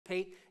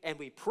and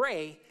we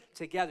pray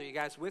together. You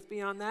guys with me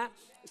on that?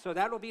 So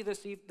that'll be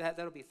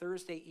that'll be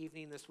Thursday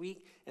evening this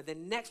week, and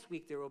then next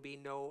week there will be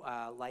no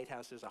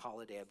Lighthouse. There's a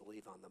holiday, I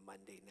believe, on the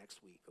Monday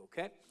next week.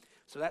 Okay,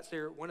 so that's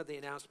one of the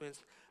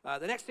announcements.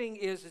 The next thing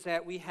is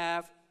that we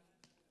have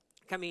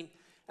coming.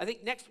 I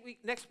think next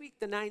week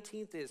the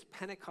 19th is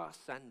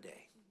Pentecost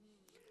Sunday.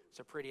 It's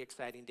a pretty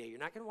exciting day. You're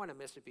not going to want to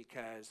miss it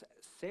because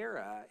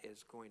Sarah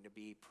is going to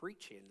be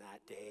preaching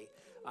that day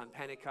on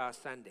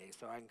Pentecost Sunday.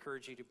 So I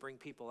encourage you to bring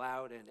people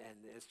out, and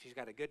she's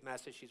got a good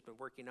message she's been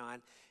working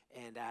on,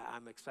 and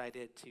I'm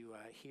excited to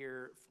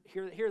hear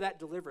that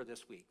deliver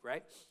this week,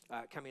 right,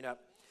 coming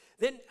up.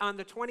 Then on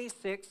the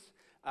 26th,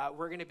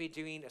 we're going to be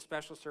doing a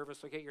special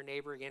service. Look at your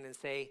neighbor again and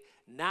say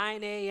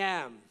 9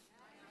 a.m.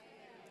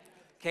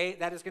 Okay,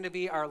 that is going to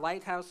be our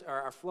Lighthouse, or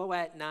our flow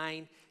at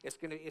 9.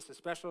 It's a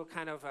special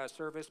kind of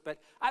service. But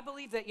I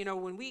believe that,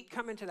 when we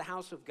come into the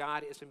house of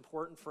God, it's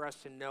important for us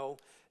to know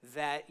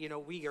that,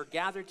 we are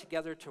gathered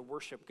together to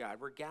worship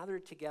God. We're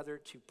gathered together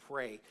to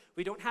pray.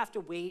 We don't have to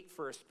wait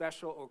for a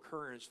special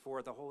occurrence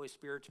for the Holy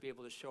Spirit to be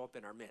able to show up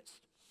in our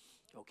midst.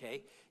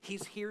 Okay?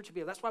 He's here to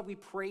be. That's why we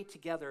pray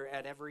together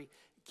at every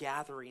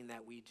gathering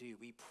that we do.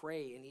 We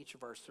pray in each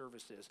of our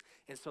services.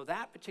 And so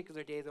that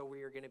particular day, though,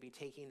 we are going to be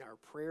taking our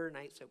prayer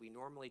nights that we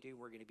normally do.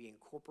 We're going to be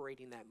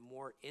incorporating that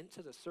more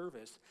into the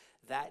service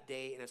that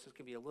day. And it's just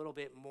going to be a little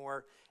bit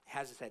more,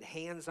 as I said,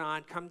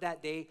 hands-on. Come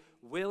that day,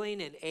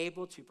 willing and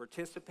able to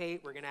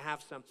participate. We're going to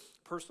have some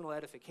personal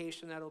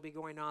edification that will be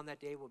going on that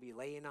day. We'll be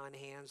laying on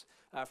hands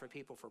for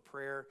people for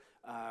prayer,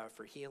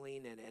 for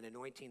healing and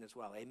anointing as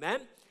well. Amen?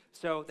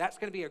 So that's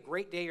going to be a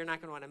great day. You're not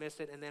going to want to miss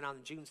it. And then on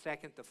June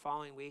 2nd, the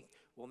following week,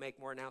 we'll make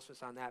more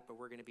announcements on that, but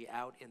we're going to be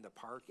out in the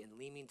park in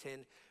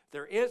Leamington.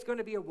 There is going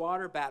to be a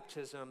water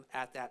baptism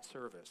at that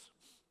service,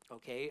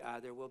 okay?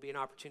 There will be an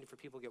opportunity for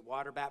people to get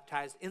water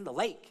baptized in the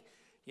lake,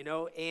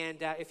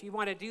 and if you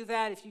want to do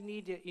that, if you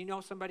need to,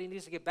 somebody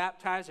needs to get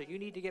baptized or you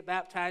need to get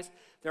baptized,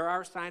 there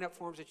are sign-up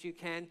forms that you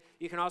can.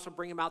 You can also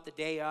bring them out the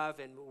day of,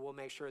 and we'll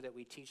make sure that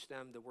we teach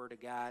them the Word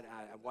of God,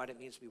 what it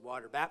means to be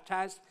water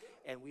baptized,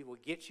 and we will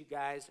get you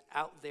guys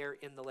out there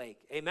in the lake.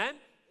 Amen?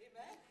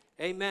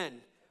 Amen. Amen.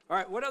 All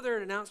right, what other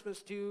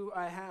announcements do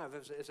I have?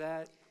 Is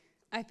that?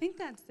 I think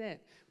that's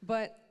it,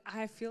 but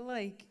I feel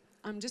like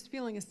I'm just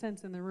feeling a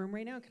sense in the room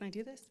right now. Can I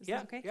do this? Is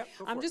that okay? Yep,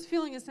 I'm just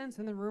feeling a sense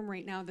in the room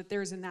right now that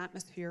there's an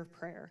atmosphere of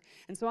prayer.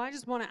 And so I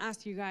just want to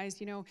ask you guys,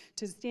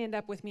 to stand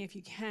up with me if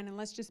you can, and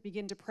let's just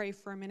begin to pray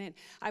for a minute.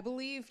 I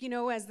believe,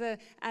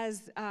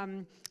 as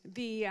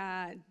the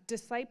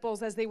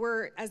disciples, as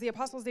the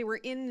apostles, they were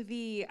in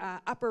the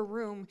upper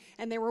room,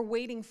 and they were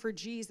waiting for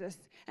Jesus,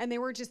 and they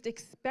were just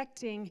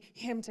expecting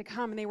him to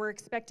come, and they were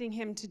expecting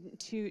him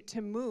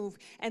to move,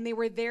 and they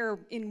were there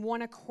in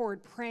one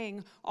accord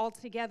praying all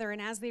together.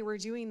 And as they were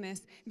doing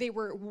this, they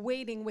were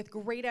waiting with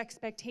great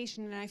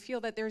expectation, and I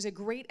feel that there's a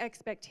great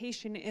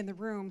expectation in the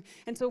room.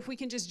 And so if we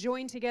can just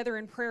join together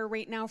in prayer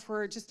right now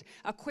for just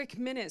a quick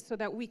minute so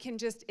that we can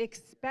just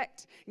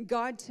expect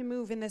God to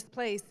move in this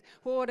place.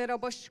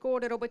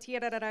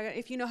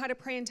 If you know how to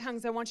pray in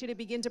tongues, I want you to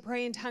begin to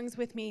pray in tongues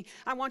with me.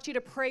 I want you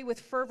to pray with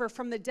fervor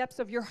from the depths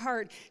of your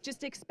heart,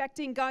 just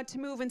expecting God to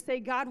move and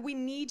say, God, we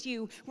need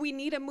you. We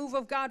need a move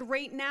of God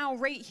right now,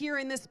 right here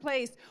in this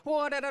place.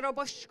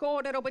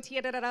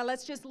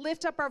 Let's just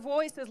lift up our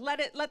voices.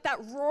 Let that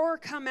roar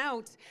come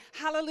out.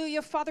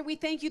 Hallelujah. Father, we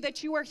thank you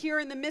that you are here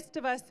in the midst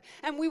of us,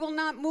 and we will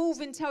not move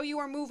until you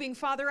are moving.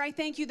 Father, I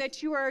thank you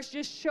that you are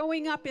just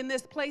showing up in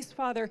this place,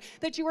 Father,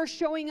 that you are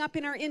showing up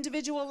in our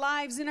individual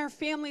lives, in our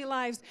family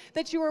lives,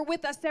 that you are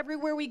with us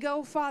everywhere we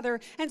go, Father.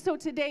 And so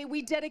today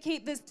we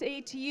dedicate this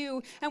day to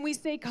you, and we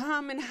say,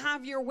 come and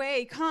have your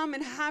way. Come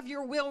and have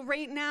your will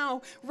right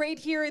now, right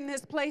here in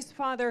this place,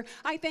 Father.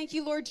 I thank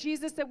you, Lord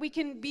Jesus, that we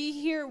can be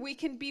here. We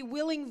can be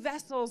willing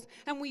vessels,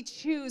 and we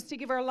choose to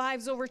give our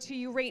lives over to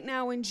you right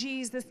now in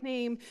Jesus'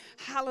 name.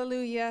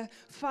 Hallelujah.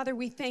 Father,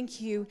 we thank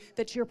you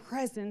that your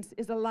presence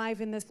is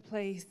alive in this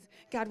place.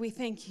 God, we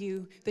thank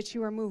you that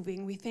you are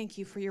moving. We thank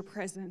you for your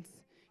presence.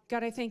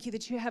 God, I thank you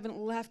that you haven't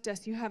left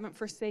us, you haven't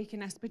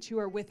forsaken us, but you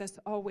are with us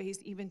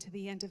always, even to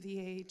the end of the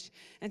age.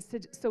 And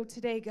so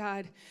today,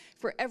 God,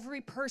 for every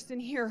person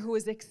here who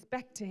is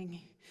expecting,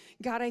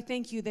 God, I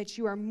thank you that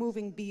you are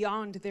moving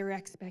beyond their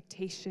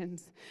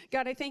expectations.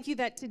 God, I thank you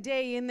that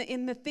today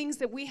in the things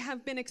that we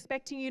have been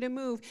expecting you to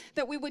move,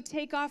 that we would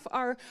take off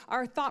our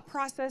thought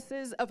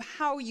processes of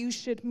how you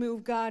should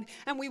move, God,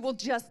 and we will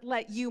just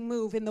let you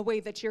move in the way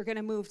that you're going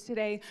to move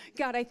today.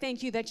 God, I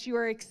thank you that you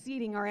are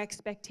exceeding our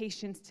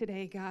expectations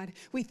today, God.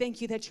 We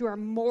thank you that you are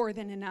more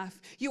than enough.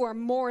 You are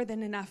more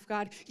than enough,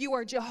 God. You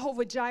are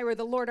Jehovah Jireh,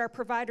 the Lord our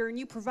provider, and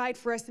you provide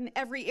for us in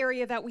every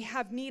area that we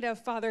have need of,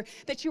 Father,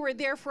 that you are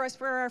there for us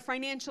for our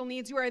financial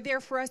needs. You are there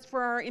for us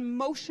for our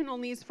emotional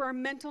needs, for our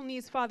mental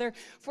needs, Father,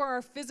 for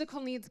our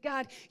physical needs.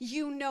 God,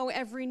 you know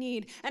every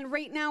need. And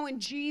right now, in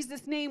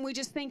Jesus' name, we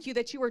just thank you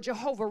that you are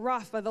Jehovah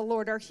Rapha, the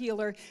Lord our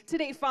healer.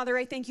 Today, Father,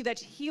 I thank you that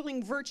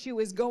healing virtue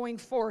is going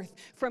forth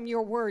from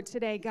your word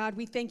today. God,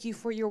 we thank you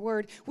for your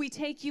word. We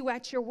take you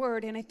at your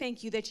word, and I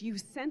thank you that you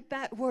sent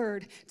that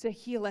word to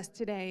heal us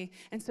today.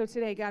 And so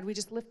today, God, we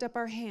just lift up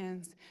our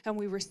hands and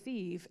we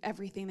receive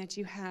everything that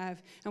you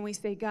have. And we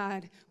say,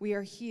 God, we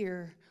are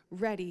here,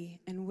 ready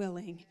and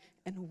willing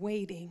and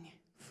waiting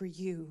for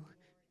you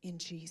in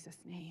Jesus'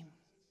 name.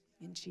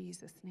 In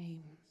Jesus'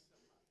 name.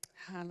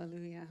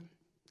 Hallelujah.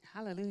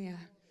 Hallelujah.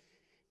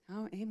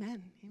 Oh,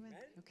 amen. Amen.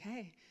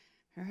 Okay.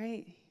 All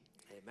right.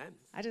 Amen.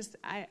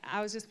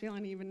 I was just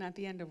feeling, even at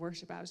the end of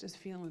worship, I was just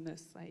feeling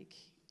this, like,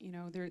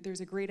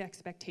 there's a great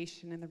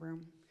expectation in the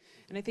room.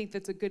 And I think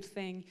that's a good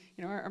thing.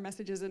 Our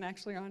message isn't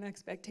actually on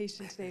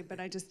expectation today,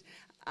 but I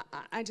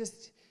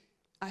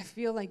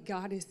feel like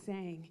God is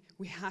saying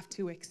we have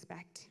to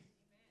expect.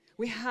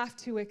 We have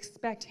to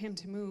expect him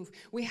to move.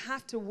 We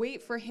have to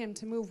wait for him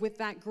to move with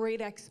that great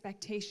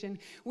expectation.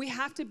 We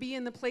have to be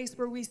in the place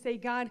where we say,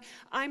 God,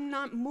 I'm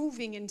not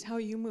moving until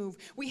you move.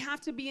 We have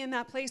to be in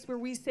that place where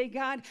we say,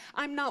 God,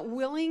 I'm not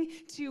willing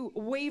to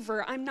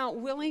waver. I'm not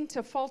willing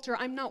to falter.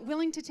 I'm not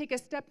willing to take a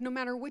step no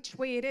matter which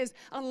way it is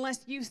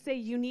unless you say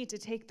you need to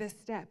take this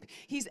step.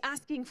 He's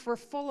asking for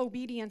full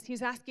obedience.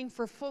 He's asking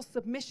for full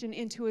submission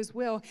into his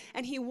will,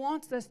 and he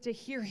wants us to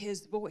hear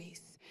his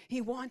voice. He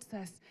wants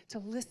us to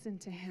listen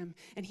to him,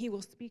 and he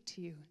will speak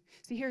to you.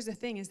 See, here's the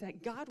thing, is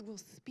that God will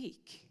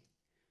speak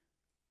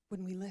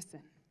when we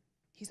listen.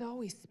 He's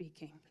always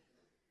speaking.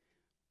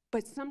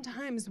 But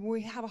sometimes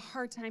we have a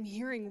hard time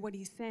hearing what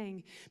he's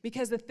saying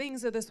because the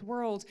things of this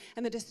world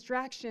and the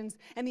distractions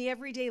and the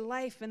everyday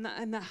life and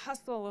the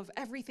hustle of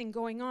everything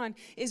going on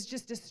is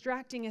just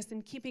distracting us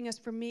and keeping us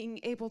from being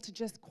able to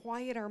just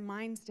quiet our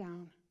minds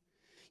down.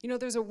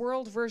 There's a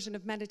world version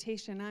of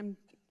meditation. I'm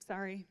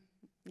sorry,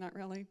 not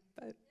really,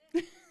 but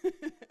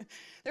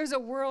there's a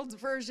world's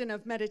version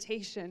of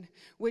meditation,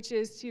 which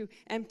is to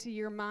empty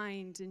your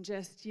mind and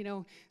just,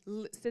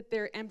 sit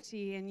there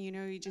empty and,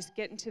 you just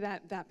get into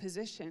that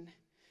position.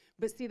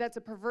 But see, that's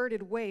a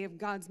perverted way of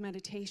God's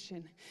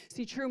meditation.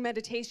 See, true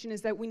meditation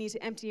is that we need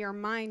to empty our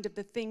mind of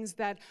the things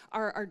that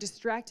are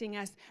distracting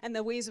us and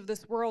the ways of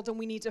this world, and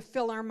we need to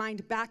fill our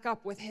mind back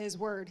up with his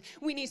word.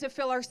 We need to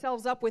fill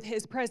ourselves up with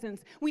his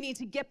presence. We need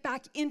to get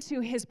back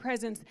into his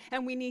presence,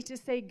 and we need to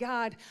say,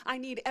 God, I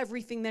need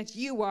everything that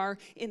you are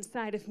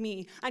inside of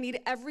me. I need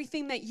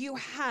everything that you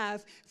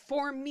have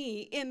for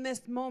me in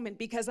this moment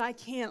because I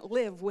can't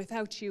live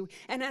without you.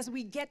 And as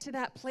we get to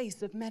that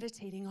place of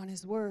meditating on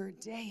his word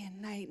day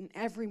and night and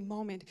every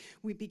moment,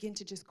 we begin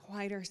to just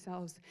quiet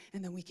ourselves,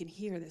 and then we can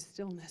hear the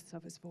stillness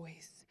of his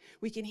voice.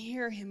 We can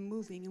hear him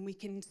moving, and we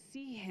can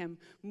see him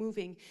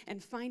moving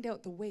and find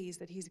out the ways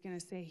that he's going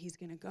to say he's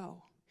going to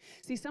go.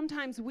 See,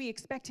 sometimes we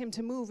expect him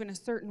to move in a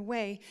certain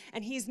way,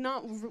 and he's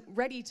not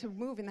ready to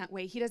move in that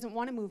way. He doesn't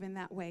want to move in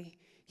that way.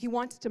 He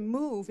wants to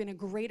move in a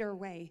greater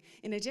way,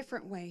 in a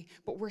different way,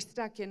 but we're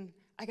stuck in,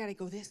 I got to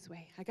go this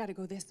way. I got to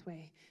go this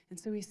way. And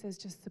so he says,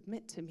 just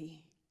submit to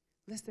me.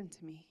 Listen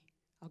to me.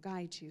 I'll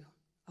guide you.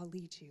 I'll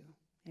lead you.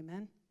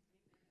 Amen?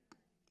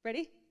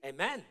 Ready?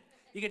 Amen.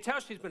 You can tell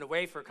she's been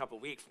away for a couple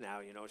weeks now.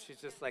 She's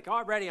just like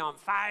already on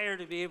fire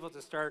to be able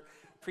to start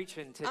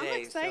preaching today.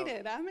 I'm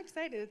excited. I'm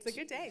excited. It's a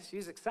good day.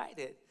 She's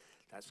excited.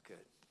 That's good.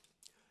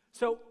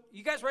 So,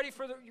 you guys ready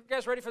for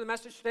the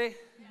message today?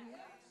 Mm-hmm.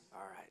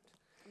 All right.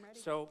 I'm ready.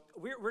 So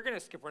we're going to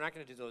skip. We're not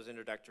going to do those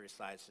introductory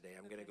slides today.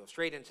 I'm going to go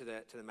straight into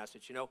the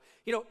message.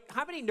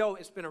 How many know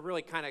it's been a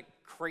really kind of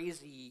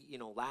crazy,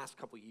 last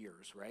couple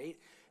years, right?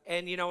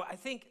 And, I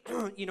think,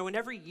 in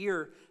every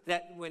year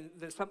that when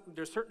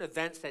there's certain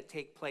events that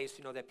take place,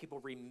 that people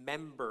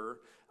remember,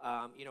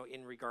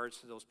 in regards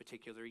to those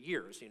particular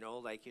years,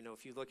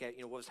 if you look at,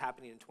 what was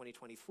happening in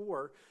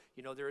 2024,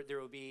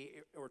 there will be,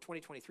 or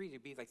 2023,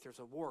 there'd be like there's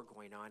a war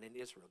going on in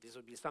Israel. This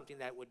would be something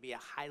that would be a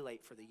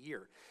highlight for the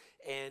year.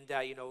 And,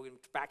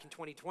 back in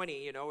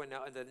 2020, and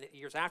the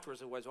years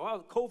afterwards, it was,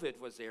 COVID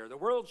was there. The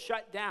world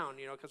shut down,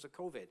 because of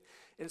COVID.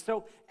 And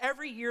so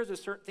every year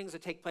there's certain things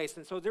that take place.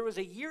 And so there was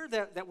a year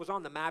that was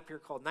on the map here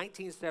called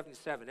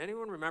 1977.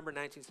 Anyone remember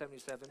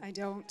 1977? I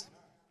don't,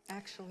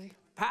 actually.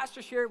 Pastor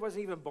Sheri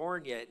wasn't even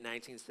born yet in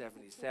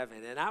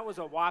 1977, and I was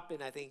a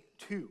whopping, I think,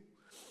 2.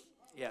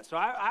 Yeah, so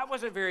I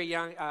wasn't very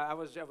young. I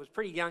was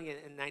pretty young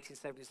in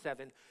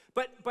 1977.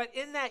 But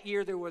in that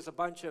year, there was a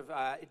bunch of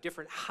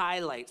different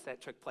highlights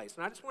that took place.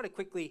 And I just want to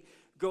quickly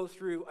go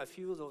through a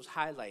few of those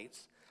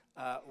highlights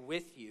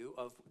with you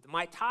of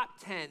my top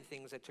 10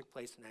 things that took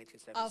place in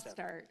 1977. I'll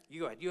start.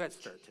 You go ahead. You had to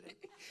start today.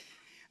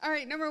 All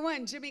right, number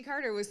 1, Jimmy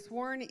Carter was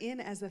sworn in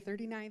as the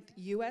 39th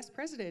U.S.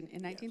 president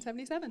in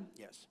 1977.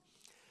 Yes.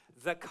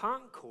 The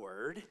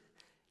Concorde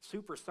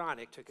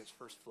supersonic took its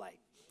first flight.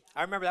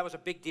 I remember that was a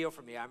big deal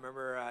for me. I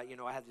remember,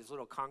 I had this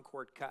little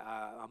Concorde,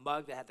 a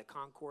mug that had the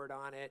Concorde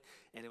on it,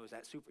 and it was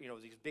that super,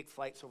 these big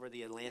flights over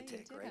the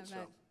Atlantic, right? So,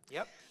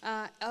 yep.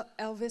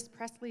 Elvis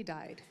Presley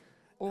died,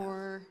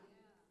 or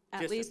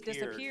At least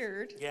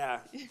disappeared. Yeah.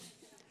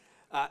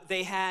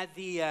 They had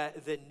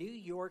the New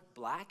York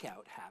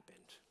blackout happened.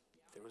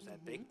 There was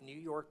that big New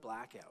York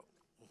blackout.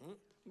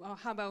 Well,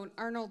 how about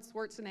Arnold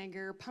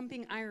Schwarzenegger,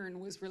 Pumping Iron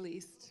was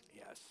released.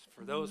 Yes,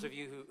 for those of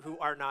you who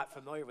are not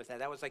familiar with that,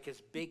 that was like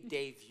his big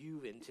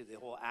debut into the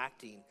whole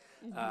acting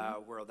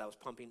world. That was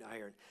Pumping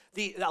Iron.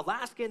 The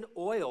Alaskan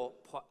oil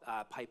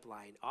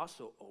pipeline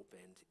also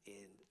opened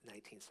in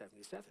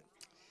 1977.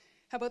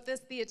 How about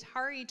this? The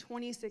Atari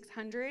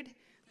 2600,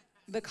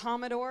 the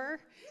Commodore,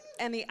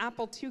 and the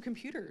Apple II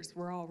computers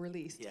were all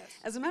released. Yes.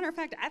 As a matter of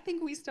fact, I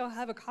think we still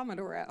have a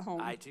Commodore at home.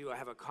 I do. I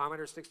have a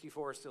Commodore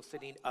 64 still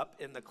sitting up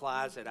in the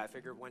closet. I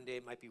figured one day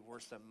it might be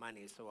worth some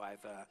money, so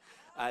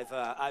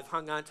I've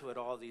hung on to it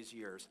all these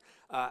years.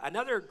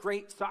 Another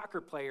great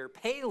soccer player,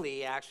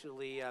 Pele,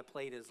 actually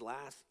played his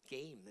last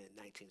game in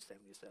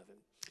 1977.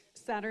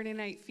 Saturday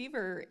Night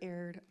Fever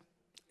aired.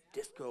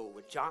 Disco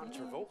with John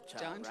Travolta.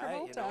 John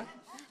right? Travolta.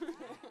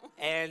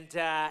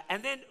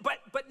 And then,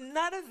 but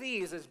none of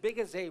these, as big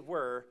as they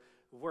were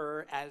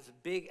as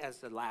big as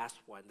the last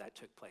one that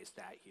took place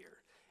that year.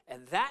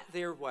 And that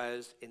there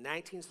was, in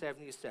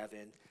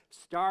 1977,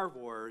 Star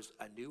Wars: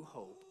 A New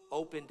Hope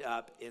opened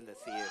up in the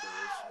theaters.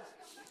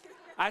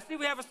 I see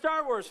we have a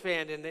Star Wars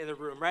fan in the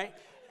room, right?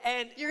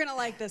 And you're gonna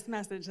like this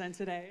message then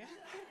today.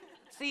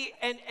 See,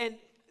 and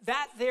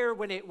that there,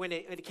 when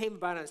it came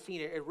about on the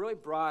scene, it really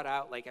brought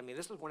out, like, I mean,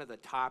 this is one of the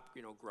top,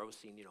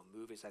 grossing,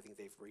 movies. I think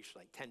they've reached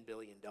like $10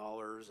 billion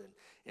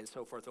and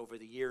so forth over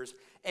the years.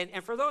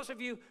 And for those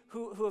of you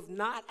who have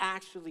not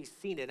actually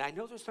seen it, I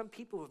know there's some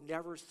people who have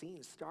never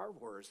seen Star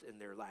Wars in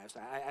their lives.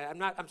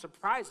 I'm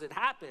surprised it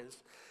happens,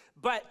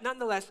 but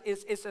nonetheless,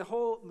 it's a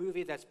whole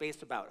movie that's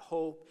based about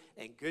hope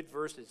and good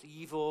versus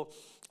evil.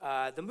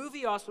 The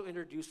movie also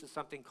introduces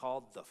something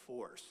called the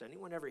Force.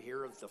 Anyone ever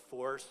hear of the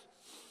Force?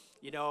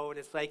 And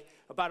it's like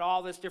about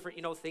all this different,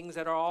 things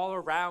that are all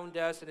around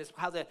us, and it's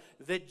how the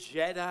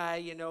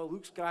Jedi,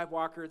 Luke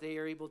Skywalker, they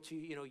are able to,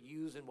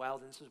 use, and well,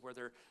 this is where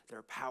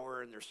their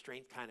power and their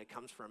strength kind of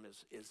comes from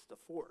is the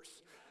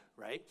Force,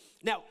 right?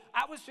 Now,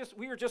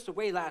 we were just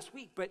away last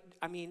week, but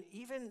I mean,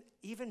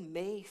 even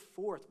May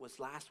 4th was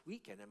last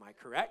weekend, am I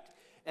correct?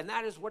 And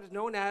that is what is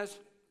known as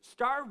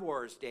Star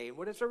Wars Day. And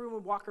what does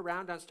everyone walk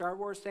around on Star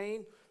Wars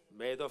saying?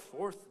 May the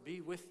 4th be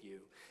with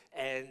you.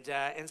 And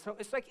so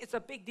it's a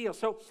big deal.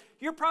 So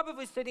you're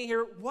probably sitting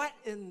here, what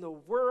in the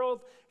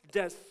world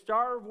does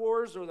Star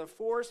Wars or the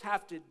Force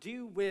have to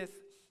do with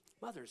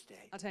Mother's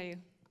Day? I'll tell you.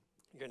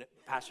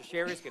 Pastor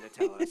Sheri's going to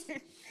tell us.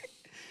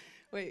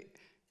 Wait.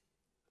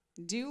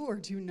 Do or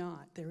do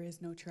not, there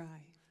is no try.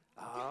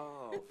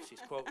 Oh,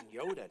 she's quoting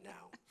Yoda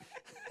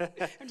now.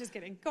 I'm just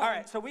kidding. Go on. All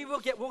right, so we'll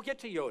get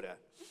to Yoda.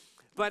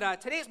 But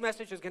today's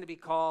message is going to be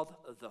called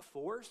The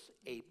Force,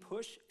 a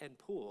Push and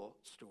Pull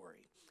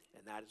Story.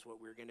 And that is what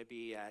we're going to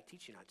be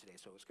teaching on today.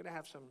 So it's going to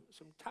have some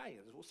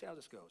tie-ins. We'll see how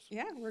this goes.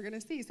 Yeah, we're going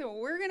to see. So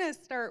we're going to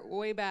start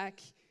way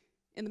back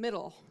in the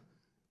middle,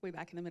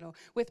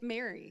 with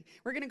Mary.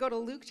 We're going to go to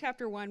Luke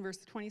chapter 1, verse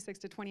 26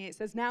 to 28. It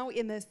says, "Now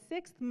in the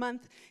 6th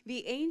month,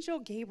 the angel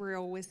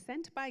Gabriel was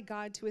sent by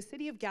God to a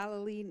city of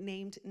Galilee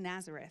named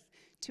Nazareth,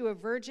 to a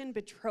virgin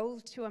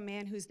betrothed to a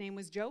man whose name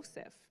was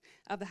Joseph,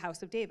 of the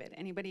house of David."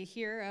 Anybody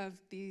hear of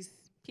these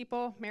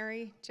people,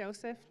 Mary,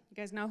 Joseph? You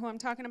guys know who I'm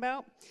talking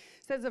about?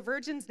 It says the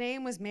virgin's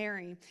name was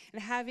Mary,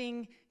 and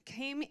having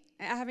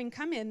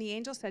come in, the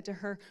angel said to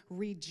her,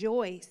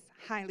 "Rejoice,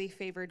 highly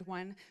favored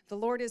one, the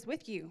Lord is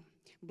with you.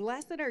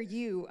 Blessed are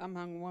you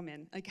among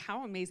women." Like,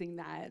 how amazing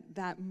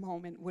that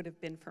moment would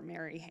have been for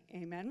Mary.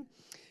 Amen.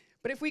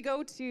 But if we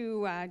go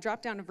to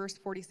drop down to verse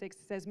 46,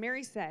 it says,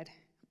 "Mary said,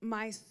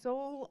 'My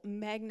soul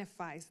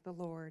magnifies the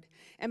Lord,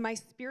 and my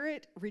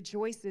spirit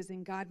rejoices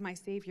in God my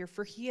Savior,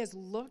 for he has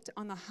looked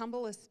on the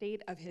humble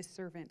estate of his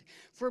servant.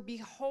 For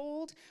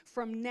behold,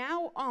 from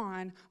now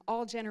on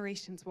all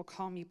generations will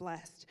call me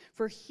blessed.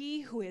 For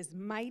he who is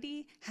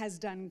mighty has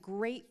done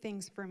great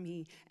things for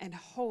me, and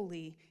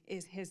holy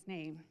is his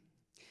name.'"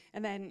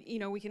 And then,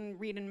 we can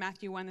read in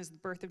Matthew 1 as the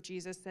birth of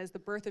Jesus says, "The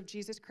birth of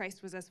Jesus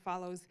Christ was as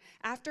follows.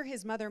 After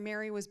his mother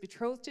Mary was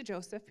betrothed to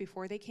Joseph,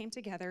 before they came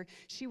together,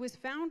 she was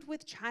found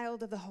with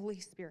child of the Holy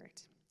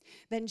Spirit.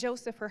 Then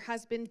Joseph, her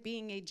husband,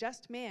 being a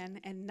just man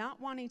and not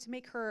wanting to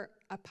make her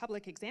a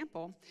public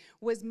example,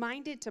 was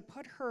minded to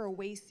put her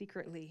away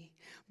secretly.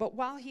 But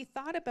while he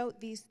thought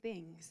about these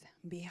things,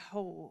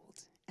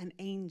 behold, an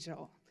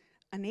angel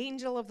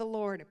of the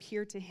Lord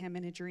appeared to him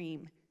in a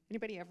dream."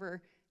 Anybody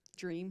ever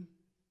dream?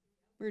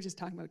 We were just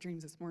talking about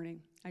dreams this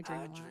morning. I dream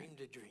a lot. I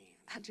dreamed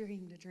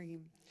a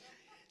dream.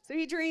 So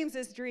he dreams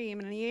this dream,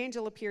 and the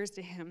angel appears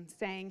to him,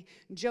 saying,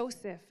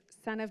 "Joseph,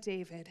 son of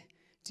David,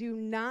 do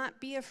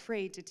not be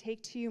afraid to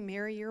take to you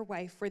Mary your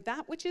wife, for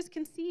that which is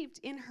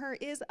conceived in her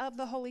is of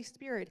the Holy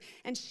Spirit,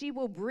 and she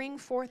will bring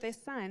forth a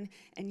son,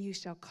 and you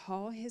shall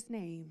call his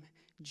name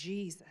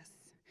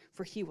Jesus.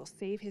 for he will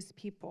save his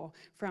people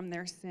from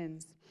their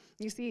sins.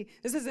 You see,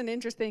 this is an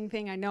interesting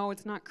thing. I know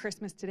it's not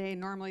Christmas today.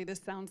 Normally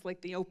this sounds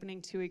like the opening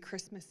to a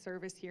Christmas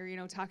service here,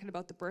 talking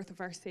about the birth of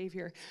our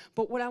Savior.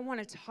 But what I want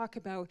to talk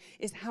about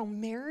is how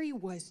Mary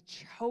was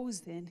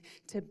chosen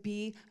to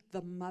be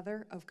the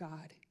mother of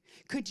God.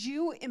 Could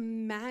you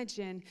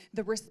imagine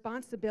the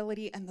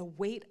responsibility and the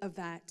weight of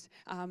that,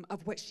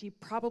 of what she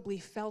probably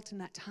felt in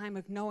that time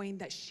of knowing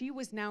that she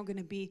was now going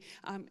to be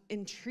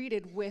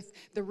entreated with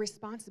the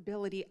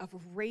responsibility of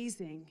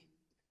raising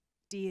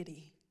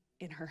deity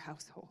in her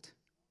household?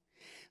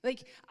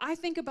 Like, I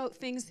think about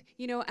things,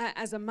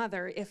 as a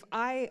mother, if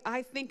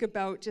I think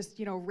about just,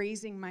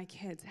 raising my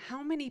kids,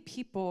 how many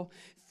people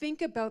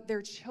think about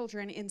their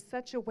children in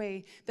such a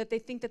way that they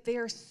think that they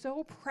are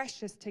so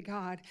precious to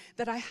God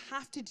that I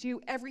have to do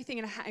everything,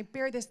 and I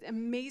bear this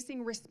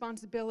amazing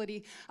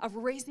responsibility of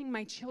raising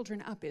my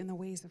children up in the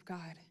ways of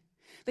God.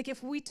 Like,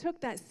 if we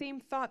took that same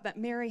thought that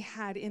Mary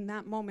had in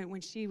that moment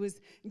when she was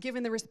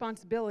given the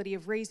responsibility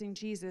of raising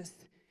Jesus,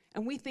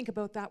 and we think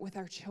about that with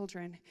our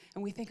children,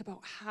 and we think about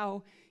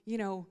how,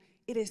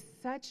 it is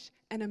such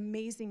an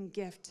amazing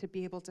gift to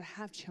be able to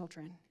have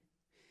children.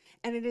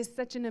 And it is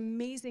such an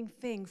amazing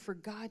thing for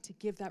God to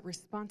give that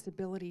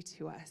responsibility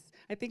to us.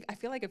 I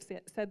feel like I've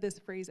said this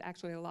phrase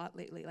actually a lot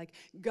lately. Like,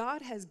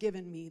 God has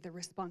given me the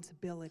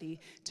responsibility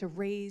to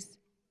raise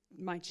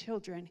my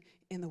children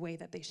in the way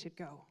that they should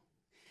go.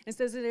 It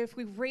says that if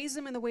we raise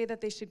them in the way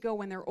that they should go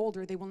when they're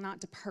older, they will not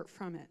depart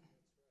from it.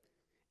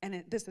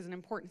 And this is an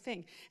important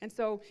thing. And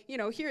so,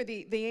 here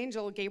the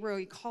angel Gabriel,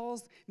 he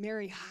calls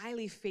Mary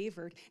highly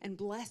favored and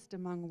blessed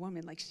among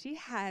women. Like, she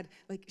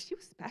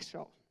was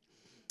special.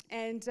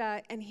 And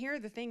here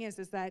the thing is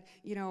that,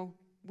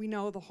 we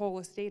know the whole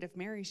estate of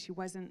Mary. She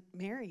wasn't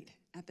married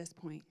at this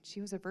point.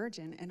 She was a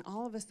virgin. And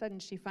all of a sudden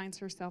she finds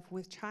herself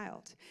with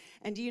child.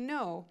 And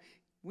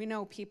we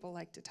know people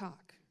like to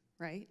talk,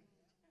 right?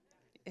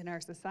 In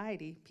our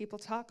society, people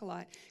talk a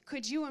lot.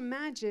 Could you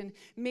imagine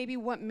maybe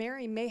what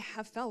Mary may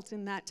have felt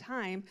in that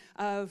time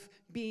of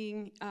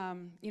being,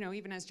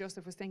 even as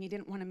Joseph was saying, he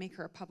didn't want to make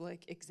her a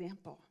public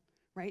example,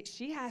 right?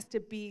 She has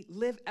to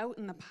live out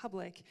in the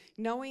public,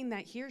 knowing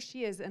that here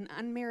she is, an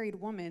unmarried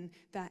woman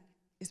that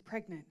is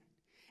pregnant.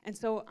 And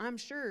so I'm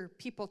sure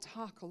people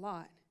talk a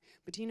lot.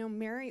 But do you know,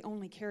 Mary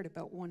only cared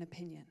about one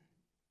opinion.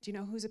 Do you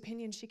know whose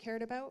opinion she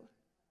cared about?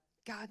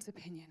 God's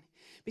opinion,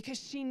 because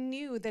she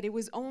knew that it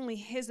was only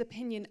his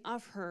opinion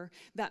of her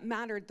that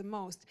mattered the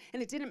most.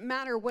 And it didn't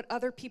matter what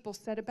other people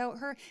said about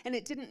her, and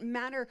it didn't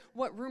matter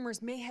what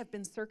rumors may have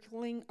been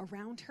circling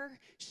around her.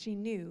 She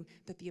knew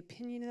that the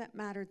opinion that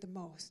mattered the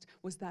most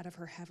was that of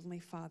her Heavenly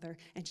Father,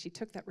 and she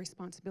took that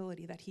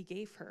responsibility that he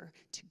gave her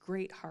to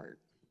great heart.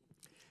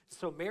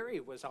 So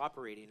Mary was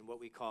operating in what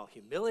we call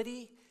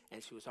humility,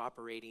 and she was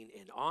operating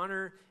in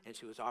honor, and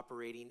she was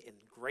operating in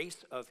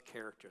grace of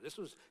character.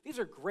 These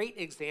are great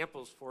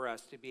examples for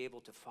us to be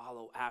able to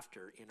follow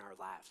after in our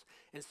lives.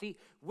 And see,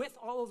 with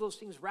all of those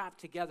things wrapped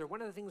together,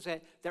 one of the things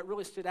that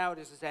really stood out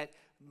is that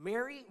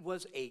Mary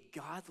was a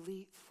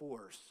godly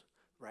force,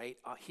 right,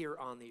 here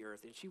on the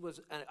earth. And she was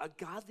a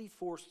godly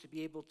force to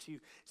be able to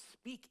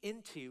speak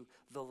into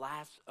the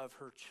lives of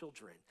her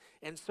children.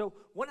 And so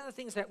one of the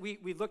things that we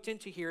looked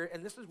into here,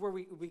 and this is where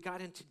we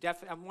got into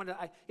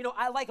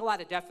I like a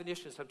lot of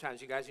definitions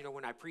sometimes, you guys.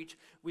 When I preach,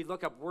 we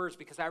look up words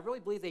because I really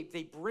believe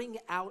they bring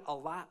out a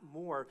lot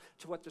more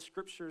to what the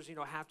scriptures,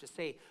 have to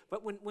say.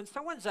 But when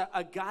someone's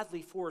a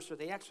godly force or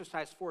they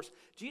exercise force,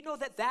 do you know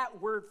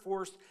that word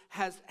force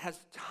has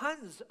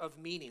tons of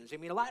meanings? I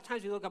mean, a lot of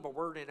times you look up a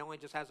word and it only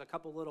just has a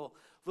couple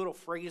little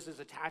phrases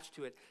attached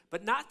to it,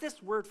 but not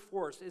this word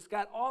force. It's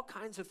got all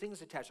kinds of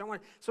things attached.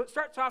 So it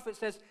starts off, it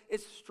says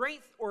it's strength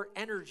or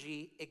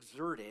energy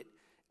exerted,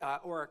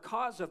 or a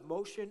cause of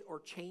motion or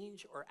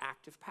change or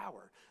active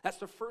power. That's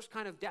the first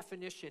kind of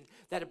definition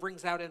that it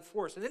brings out in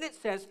force. And then it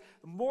says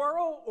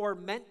moral or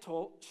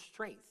mental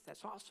strength.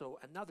 That's also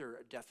another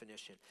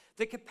definition.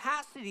 The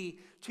capacity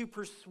to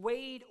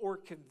persuade or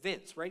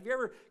convince, right? Have you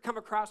ever come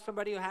across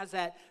somebody who has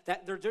that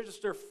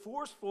they're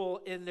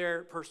forceful in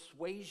their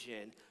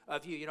persuasion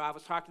of you? I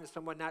was talking to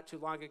someone not too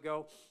long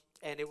ago,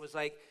 and it was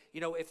like,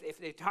 if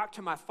they talk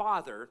to my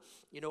father,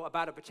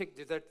 about a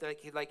particular,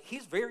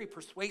 he's very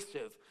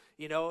persuasive,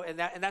 and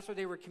that's what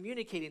they were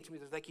communicating to me.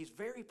 They're like, he's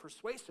very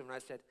persuasive. And I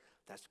said,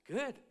 that's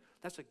good.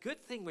 That's a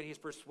good thing when he's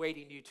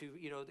persuading you to,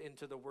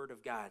 into the Word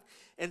of God.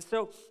 And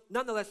so,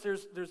 nonetheless,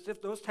 there's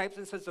those types.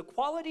 And it says the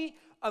quality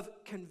of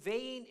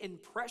conveying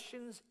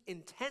impressions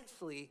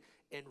intensely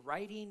in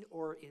writing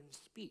or in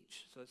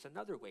speech. So it's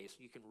another way. So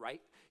you can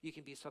write, you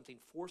can be something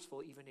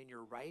forceful even in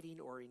your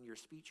writing or in your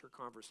speech or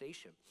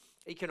conversation.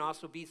 It can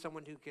also be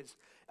someone who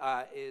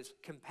is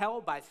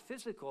compelled by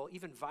physical,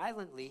 even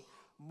violently,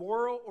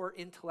 moral or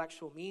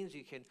intellectual means.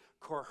 You can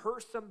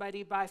coerce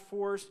somebody by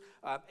force,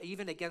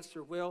 even against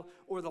their will.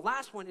 Or the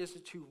last one is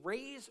to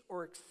raise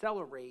or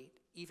accelerate,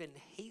 even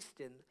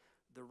hasten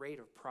the rate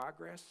of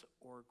progress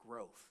or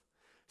growth.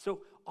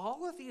 So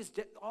all these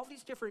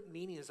different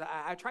meanings,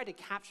 I tried to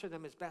capture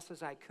them as best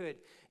as I could.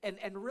 And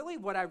really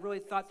what I really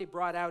thought they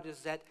brought out is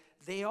that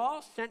they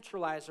all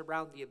centralize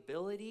around the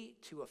ability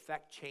to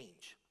affect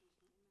change.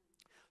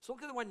 So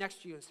look at the one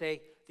next to you and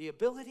say, the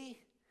ability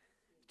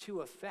to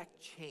affect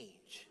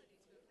change.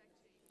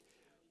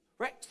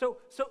 Right? So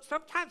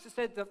sometimes it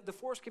said the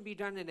force can be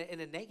done in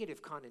a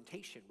negative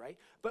connotation, right?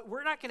 But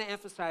we're not going to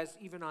emphasize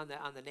even on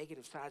the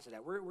negative sides of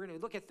that. We're going to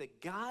look at the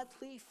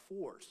godly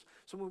force.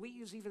 So when we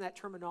use even that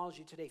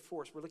terminology today,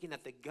 force, we're looking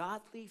at the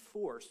godly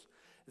force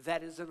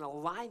that is in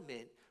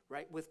alignment,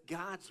 right, with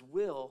God's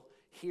will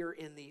here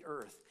in the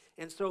earth.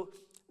 And so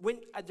when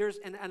there's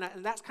and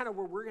that's kind of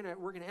where we're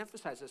gonna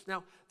emphasize this.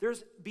 Now,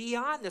 there's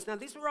beyond this. Now,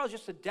 these are all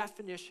just the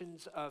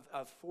definitions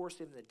of force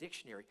in the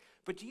dictionary.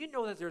 But do you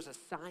know that there's a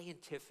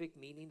scientific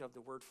meaning of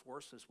the word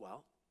force as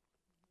well?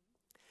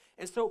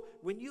 And so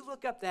when you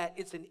look up that,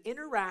 it's an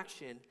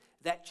interaction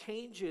that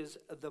changes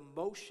the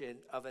motion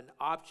of an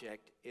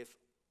object if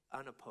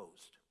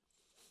unopposed.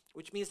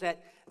 Which means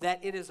that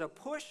it is a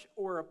push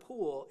or a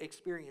pull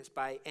experienced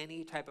by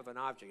any type of an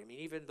object. I mean,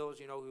 even those,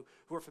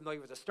 who are familiar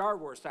with the Star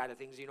Wars side of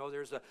things,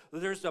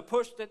 there's a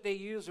push that they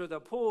use or the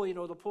pull,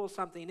 to pull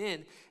something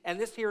in. And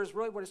this here is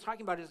really what it's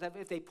talking about, is that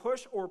if they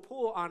push or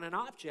pull on an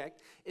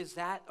object, is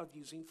that of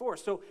using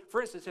force. So,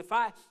 for instance, if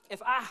I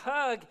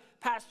hug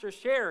Pastor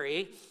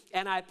Sheri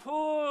and I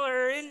pull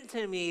her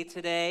into me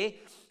today,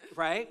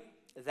 right,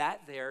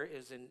 that there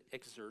is an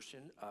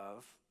exertion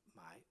of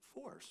my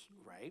force,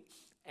 right?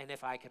 And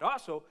if I could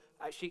also,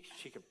 she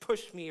could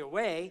push me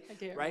away,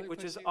 right? Really,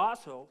 which is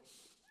also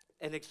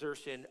an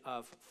exertion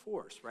of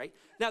force, right?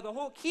 Now, the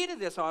whole key to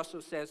this also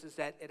says is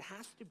that it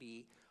has to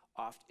be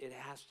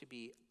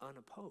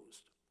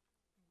unopposed.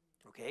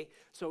 Okay?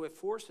 So if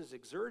force is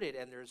exerted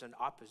and there's an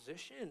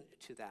opposition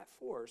to that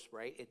force,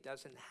 right, it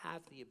doesn't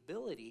have the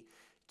ability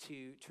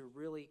to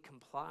really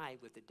comply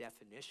with the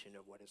definition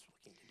of what it's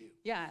looking to do.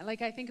 Yeah,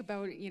 like I think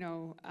about,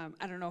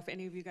 I don't know if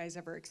any of you guys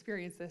ever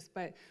experienced this,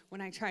 but when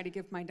I try to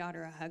give my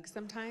daughter a hug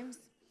sometimes,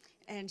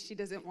 and she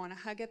doesn't want to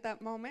hug at that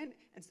moment,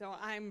 and so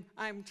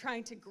I'm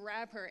trying to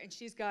grab her, and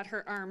she's got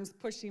her arms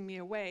pushing me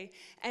away.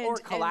 Or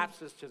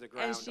collapses to the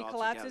ground And she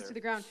collapses to the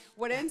ground.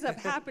 What ends up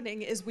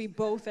happening is we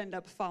both end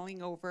up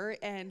falling over,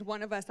 and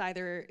one of us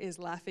either is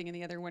laughing and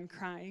the other one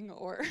crying,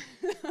 or...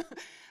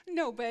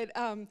 No, but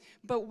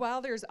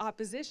while there's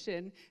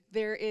opposition,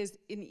 there is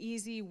an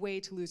easy way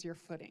to lose your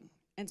footing.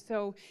 And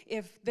so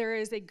if there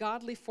is a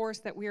godly force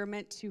that we are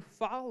meant to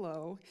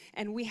follow,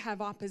 and we have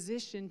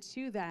opposition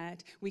to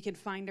that, we can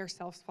find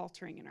ourselves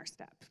faltering in our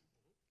step.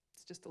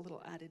 It's just a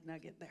little added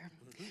nugget there.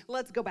 Mm-hmm.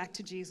 Let's go back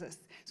to Jesus.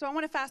 So I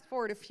want to fast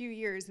forward a few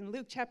years. In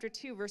Luke chapter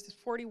 2, verses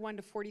 41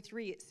 to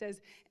 43, it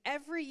says,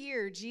 every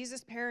year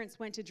Jesus' parents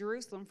went to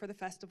Jerusalem for the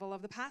festival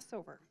of the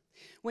Passover.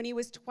 When he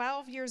was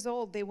 12 years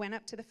old, they went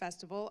up to the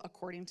festival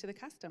according to the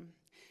custom.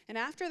 And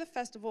after the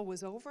festival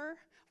was over,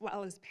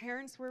 while his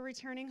parents were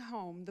returning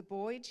home, the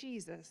boy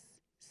Jesus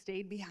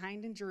stayed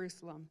behind in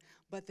Jerusalem,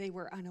 but they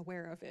were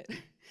unaware of it.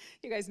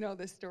 You guys know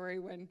this story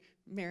when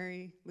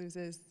Mary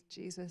loses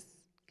Jesus.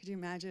 Could you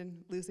imagine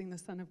losing the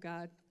Son of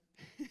God?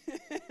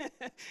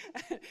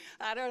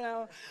 I don't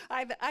know.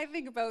 I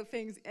think about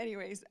things,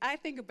 anyways. I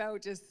think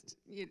about just,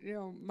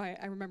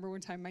 I remember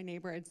one time my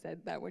neighbor had said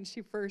that when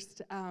she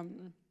first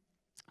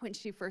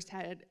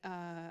had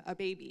a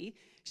baby,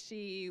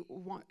 she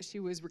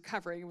was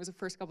recovering. It was the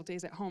first couple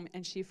days at home,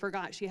 and she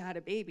forgot she had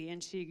a baby,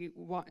 and she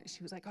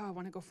was like, oh, I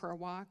want to go for a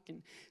walk.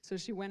 And so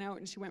she went out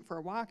and she went for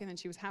a walk, and then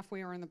she was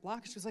halfway around the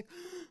block, and she was like,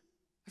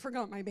 I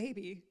forgot my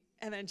baby.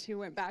 And then she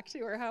went back to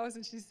her house,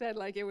 and she said,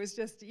 like, it was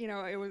just,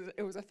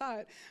 it was a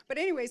thought. But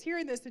anyways, here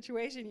in this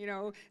situation,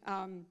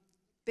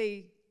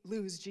 they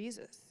lose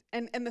Jesus.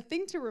 And the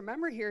thing to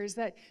remember here is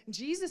that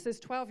Jesus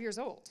is 12 years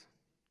old.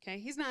 Okay,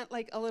 he's not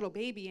like a little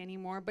baby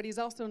anymore, but he's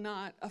also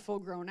not a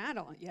full-grown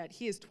adult yet.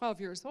 He is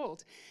 12 years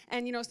old.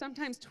 And,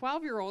 sometimes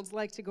 12-year-olds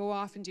like to go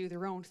off and do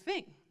their own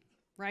thing,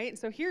 right? And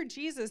so here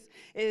Jesus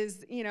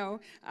is,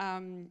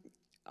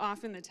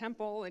 off in the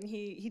temple, and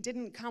he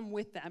didn't come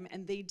with them,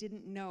 and they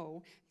didn't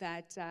know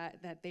that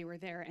they were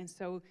there. And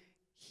so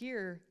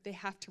here they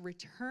have to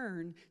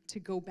return to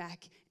go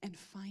back and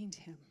find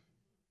him.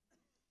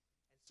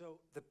 So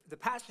the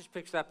passage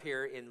picks up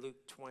here in Luke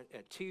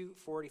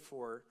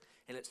 2:44,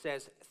 and it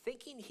says,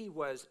 thinking he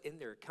was in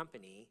their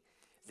company,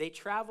 they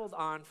traveled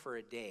on for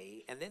a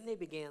day, and then they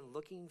began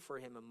looking for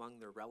him among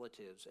their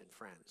relatives and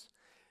friends.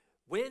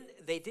 When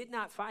they did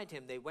not find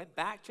him, they went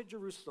back to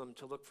Jerusalem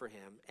to look for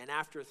him, and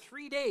after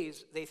 3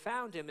 days, they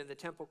found him in the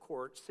temple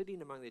court,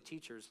 sitting among the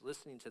teachers,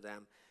 listening to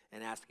them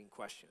and asking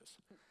questions.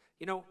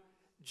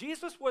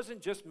 Jesus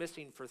wasn't just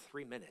missing for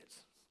 3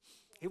 minutes.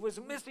 He was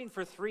missing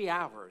for 3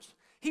 hours.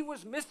 He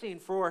was missing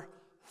for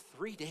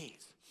 3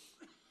 days.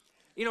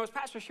 As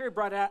Pastor Sheri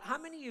brought out, how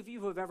many of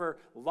you have ever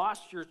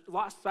lost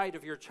sight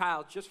of your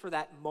child just for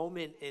that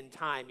moment in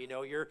time?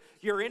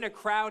 You're in a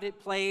crowded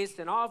place,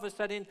 and all of a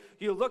sudden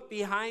you look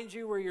behind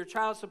you where your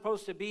child's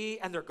supposed to be,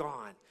 and they're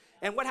gone.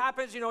 And what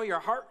happens? Your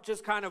heart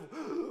just kind of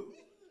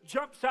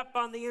jumps up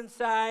on the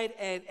inside,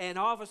 and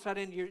all of a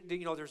sudden,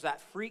 there's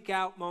that freak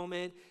out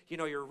moment.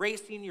 You're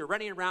racing, you're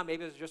running around,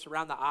 maybe it's just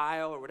around the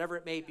aisle or whatever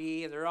it may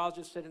be, and they're all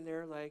just sitting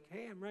there like,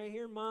 hey, I'm right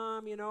here,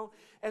 Mom,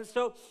 And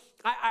so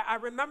I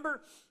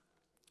remember,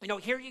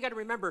 here you got to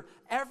remember,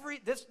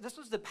 this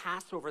is the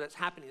Passover that's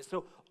happening.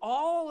 So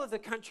all of the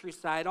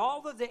countryside,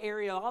 all of the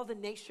area, all the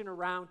nation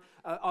around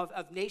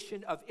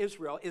nation of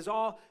Israel is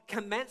all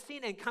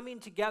commencing and coming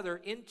together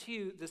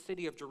into the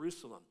city of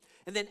Jerusalem.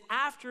 And then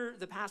after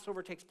the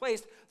Passover takes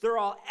place, they're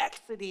all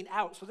exiting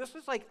out. So this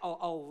is like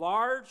a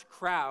large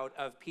crowd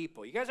of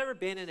people. You guys ever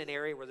been in an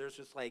area where there's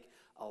just like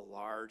a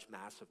large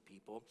mass of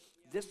people?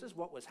 This is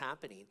what was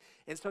happening.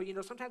 And so,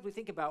 sometimes we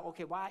think about,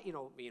 okay, why,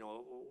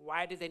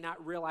 why did they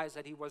not realize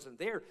that he wasn't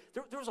there?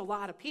 There was a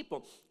lot of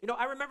people.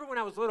 I remember when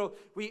I was little,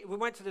 we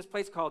went to this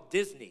place called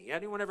Disney.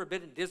 Anyone ever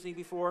been in Disney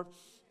before?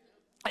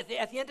 At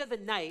the end of the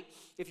night,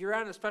 if you're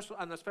on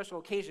the special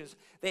occasions,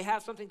 they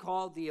have something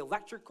called the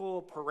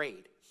electrical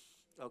parade.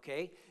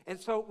 Okay? And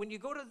so when you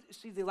go to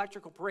see the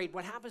electrical parade,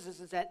 what happens is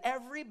that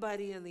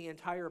everybody in the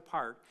entire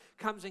park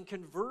comes and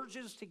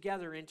converges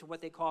together into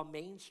what they call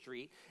Main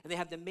Street, and they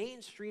have the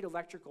Main Street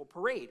electrical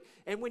parade.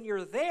 And when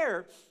you're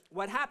there,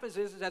 what happens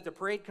is that the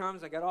parade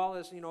comes, I got all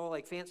this,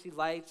 like fancy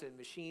lights and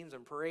machines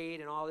and parade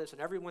and all this, and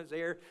everyone's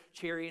there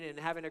cheering and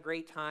having a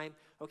great time,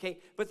 okay?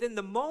 But then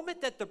the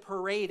moment that the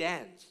parade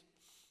ends,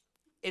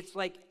 it's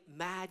like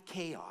mad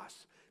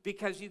chaos.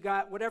 Because you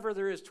got whatever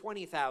there is,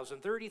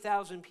 20,000,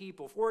 30,000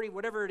 people, 40,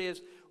 whatever it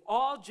is,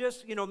 all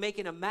just,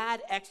 making a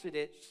mad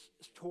exodus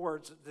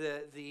towards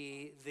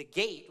the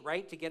gate,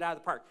 right, to get out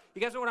of the park.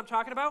 You guys know what I'm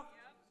talking about?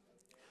 Yep.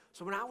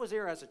 So when I was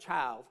there as a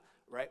child,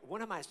 right,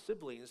 one of my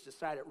siblings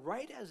decided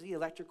right as the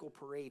electrical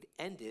parade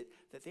ended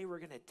that they were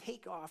going to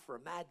take off for a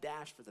mad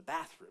dash for the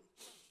bathroom.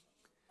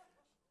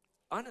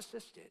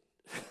 Unassisted.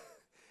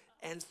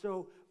 And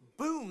so,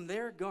 boom,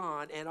 they're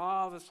gone, and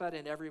all of a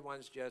sudden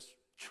everyone's just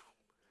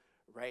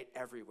right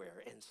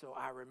everywhere. And so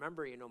I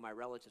remember, my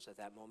relatives at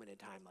that moment in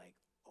time, like,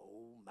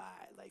 oh my,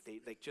 like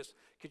they just,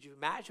 could you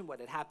imagine what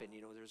had happened?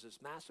 There's this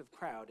massive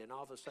crowd, and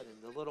all of a sudden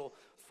the little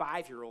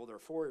 5-year-old or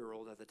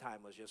 4-year-old at the time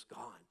was just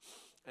gone.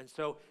 And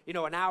so,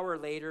 an hour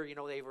later,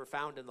 they were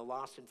found in the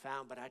lost and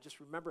found, but I just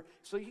remember,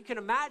 so you can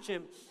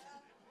imagine,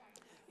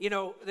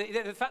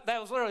 that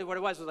was literally what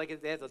it was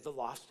like they had the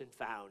lost and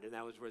found, and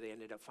that was where they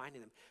ended up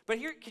finding them. But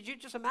here, could you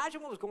just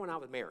imagine what was going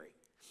on with Mary?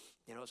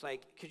 It's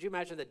like, could you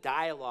imagine the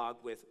dialogue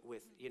with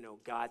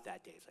God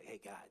that day? It's like,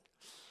 hey, God,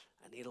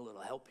 I need a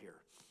little help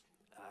here.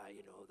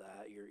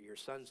 Your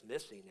son's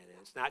missing, and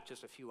it's not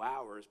just a few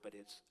hours, but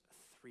it's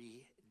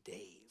 3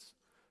 days.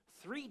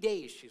 3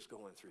 days she's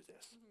going through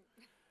this,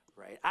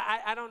 right?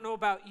 I don't know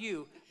about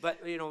you,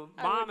 but,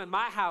 Mom in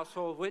my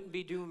household wouldn't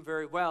be doing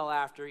very well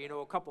after,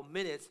 a couple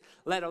minutes,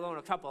 let alone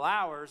a couple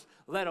hours,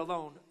 let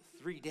alone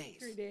 3 days.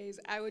 3 days.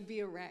 I would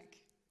be a wreck.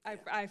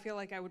 I feel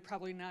like I would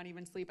probably not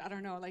even sleep. I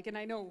don't know. and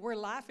I know we're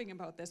laughing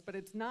about this, but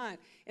it's not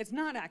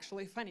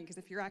actually funny, because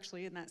if you're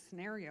actually in that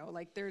scenario,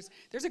 there's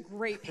a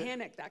great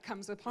panic that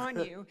comes upon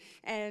you.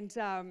 And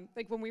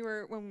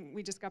when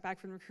we just got back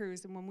from the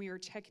cruise, and when we were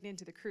checking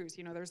into the cruise,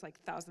 there's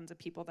thousands of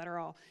people that are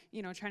all,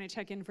 trying to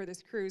check in for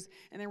this cruise.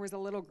 And there was a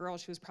little girl,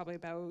 she was probably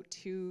about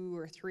 2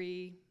 or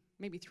 3,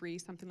 maybe 3,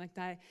 something like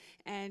that.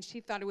 And she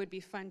thought it would be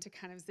fun to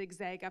kind of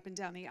zigzag up and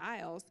down the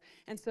aisles.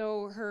 And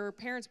so her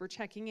parents were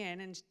checking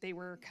in, and they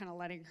were kind of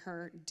letting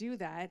her do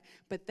that.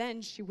 But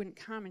then she wouldn't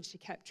come, and she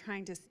kept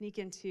trying to sneak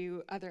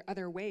into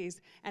other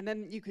ways. And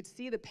then you could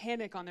see the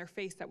panic on their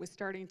face that was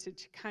starting to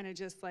kind of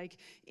just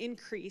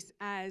increase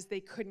as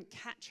they couldn't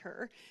catch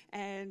her.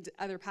 And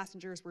other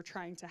passengers were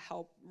trying to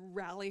help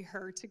rally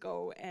her to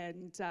go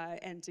and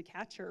to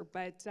catch her.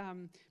 But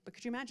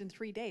could you imagine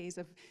 3 days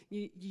of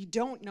you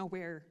don't know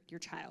where your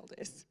child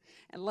is,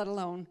 and let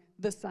alone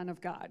the Son of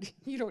God.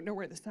 You don't know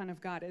where the Son of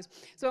God is.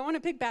 So I want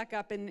to pick back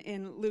up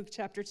in Luke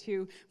chapter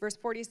 2, verse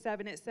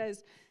 47. It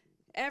says,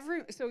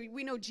 so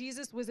we know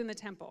Jesus was in the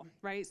temple,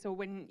 right? So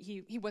when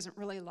he wasn't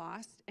really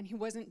lost, and he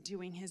wasn't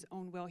doing his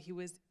own will, he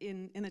was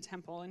in the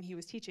temple, and he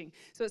was teaching.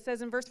 So it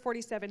says in verse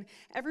 47,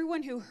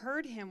 everyone who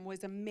heard him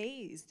was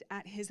amazed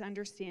at his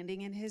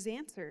understanding and his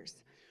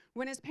answers.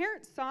 When his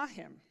parents saw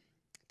him,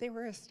 they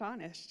were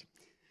astonished.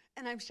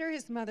 And I'm sure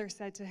his mother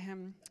said to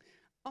him,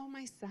 "Oh,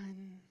 my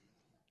son,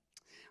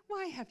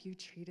 why have you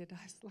treated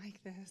us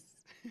like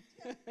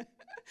this?"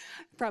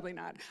 Probably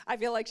not. I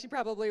feel like she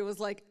probably was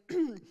like,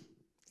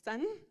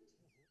 "Son,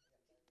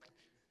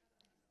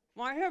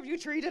 why have you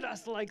treated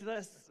us like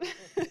this?"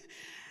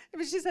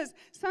 But she says,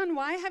 "Son,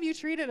 why have you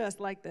treated us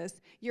like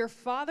this? Your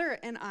father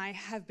and I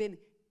have been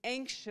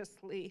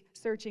anxiously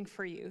searching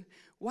for you."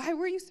 "Why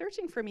were you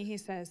searching for me?" he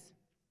says.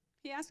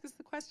 He asks us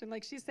the question,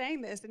 she's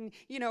saying this, and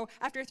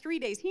after 3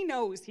 days, he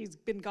knows he's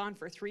been gone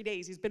for 3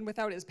 days. He's been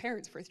without his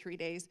parents for 3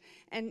 days.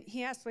 And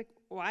he asks,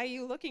 "Why are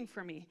you looking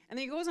for me?" And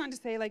then he goes on to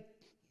say,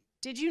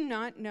 "Did you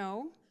not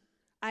know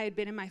I had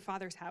been in my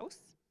Father's house?"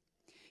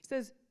 He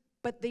says,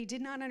 but they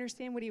did not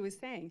understand what he was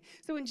saying.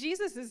 So when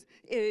Jesus is,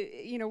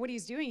 what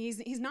he's doing,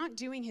 he's not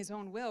doing his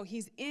own will.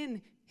 He's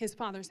in his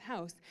father's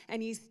house,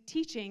 and he's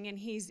teaching, and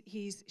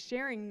he's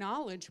sharing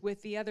knowledge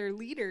with the other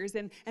leaders,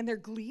 and they're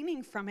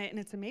gleaning from it, and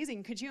it's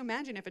amazing. Could you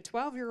imagine if a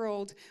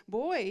 12-year-old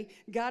boy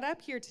got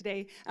up here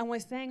today and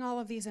was saying all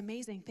of these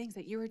amazing things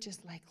that you were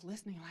just like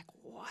listening, like,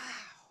 wow,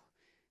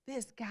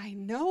 this guy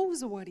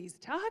knows what he's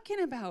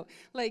talking about.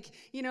 Like,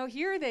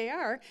 here they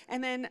are,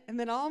 and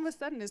then all of a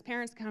sudden his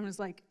parents come and is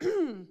like,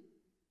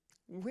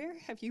 where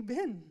have you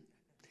been?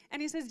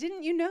 And he says,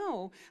 didn't you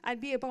know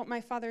I'd be about my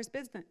father's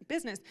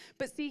business?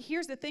 But see,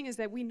 here's the thing, is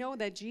that we know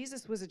that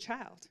Jesus was a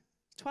child,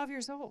 12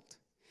 years old.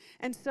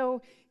 And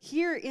so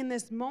here in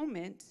this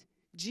moment,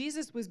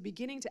 Jesus was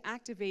beginning to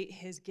activate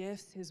his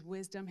gifts, his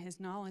wisdom, his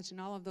knowledge, and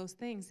all of those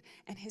things,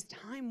 and his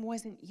time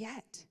wasn't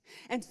yet.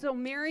 And so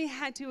Mary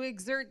had to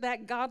exert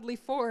that godly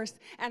force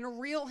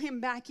and reel him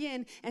back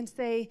in and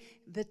say,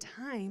 the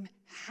time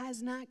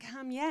has not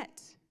come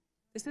yet.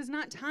 This is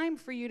not time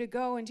for you to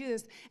go and do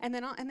this. And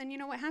then you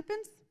know what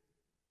happens?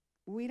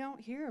 We don't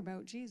hear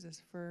about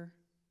Jesus for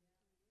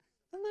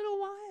a little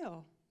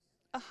while,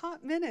 a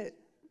hot minute.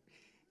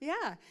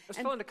 Yeah. Let's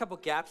fill in a couple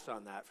gaps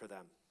on that for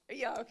them.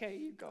 Yeah, okay,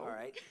 you go. All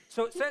right.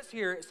 So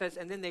it says,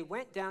 and then they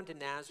went down to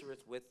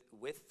Nazareth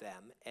with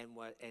them, and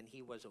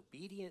he was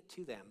obedient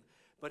to them.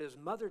 But his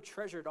mother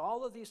treasured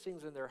all of these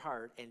things in their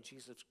heart, and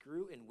Jesus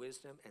grew in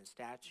wisdom and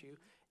stature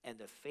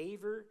and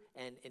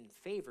in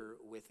favor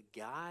with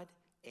God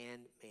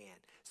and man.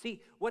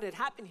 See, what had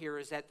happened here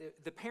is that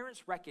the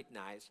parents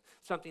recognized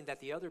something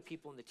that the other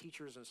people and the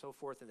teachers and so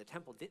forth in the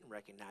temple didn't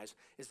recognize,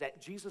 is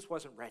that Jesus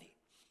wasn't ready.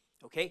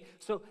 Okay,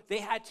 so they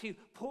had to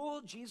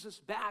pull Jesus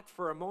back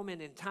for a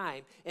moment in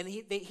time, and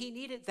he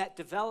needed that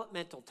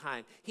developmental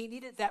time. He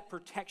needed that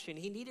protection.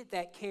 He needed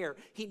that care.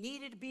 He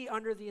needed to be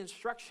under the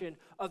instruction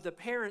of the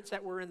parents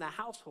that were in the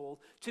household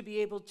to be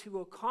able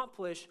to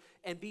accomplish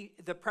and be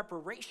the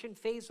preparation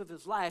phase of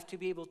his life to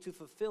be able to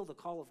fulfill the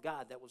call of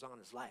God that was on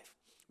his life.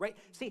 Right?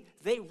 See,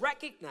 they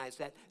recognized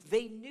that.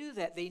 They knew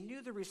that. They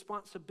knew the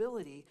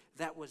responsibility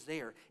that was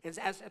there. And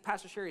as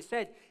Pastor Sheri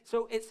said,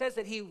 so it says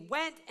that he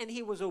went and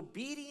he was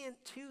obedient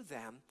to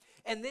them,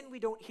 and then we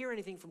don't hear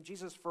anything from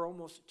Jesus for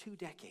almost 2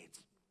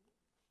 decades.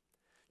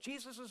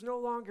 Jesus is no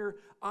longer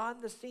on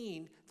the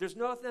scene.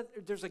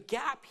 There's a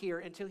gap here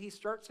until he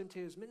starts into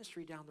his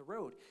ministry down the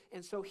road.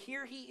 And so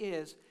here he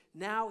is.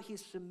 Now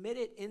he's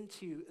submitted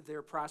into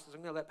their process.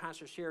 I'm going to let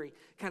Pastor Sheri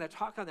kind of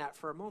talk on that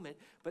for a moment.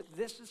 But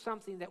this is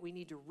something that we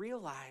need to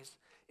realize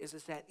is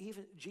that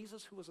even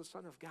Jesus, who was the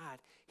Son of God,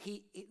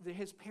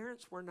 his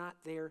parents were not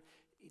there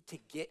to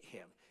get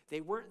him.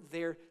 They weren't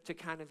there to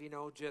kind of,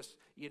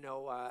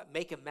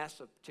 make a mess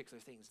of particular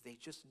things. They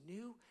just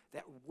knew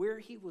that where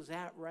he was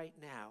at right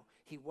now,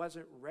 he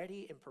wasn't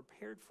ready and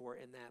prepared for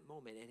in that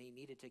moment, and he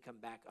needed to come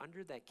back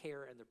under that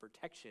care and the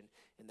protection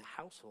in the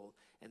household,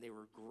 and they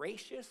were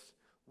gracious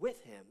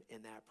with him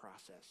in that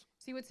process.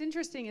 See, what's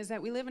interesting is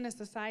that we live in a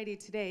society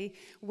today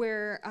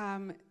where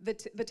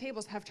the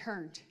tables have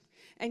turned.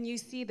 And you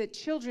see the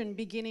children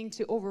beginning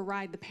to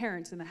override the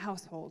parents in the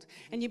household.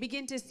 And you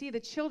begin to see the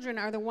children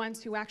are the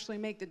ones who actually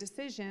make the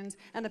decisions,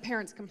 and the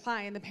parents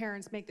comply, and the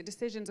parents make the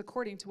decisions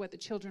according to what the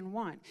children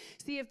want.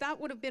 See, if that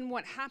would have been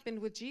what happened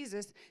with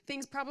Jesus,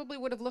 things probably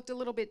would have looked a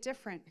little bit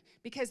different,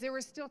 because there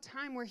was still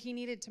time where he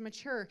needed to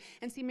mature.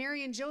 And see,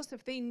 Mary and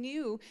Joseph, they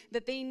knew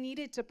that they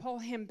needed to pull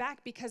him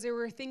back because there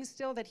were things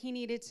still that he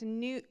needed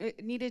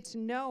to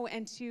know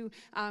and to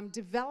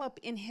develop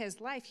in his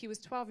life. He was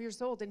 12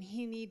 years old, and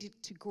he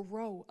needed to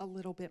grow a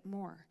little bit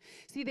more.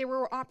 See, they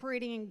were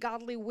operating in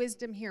godly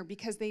wisdom here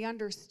because they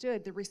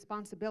understood the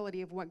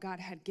responsibility of what God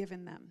had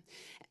given them.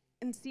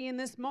 And see, in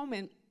this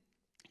moment,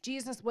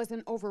 Jesus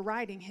wasn't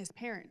overriding his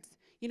parents.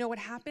 You know what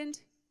happened?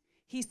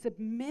 He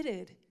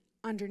submitted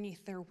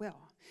underneath their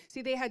will.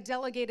 See, they had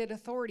delegated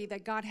authority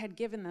that God had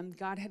given them.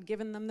 God had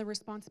given them the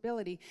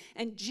responsibility.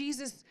 And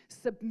Jesus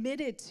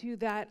submitted to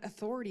that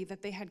authority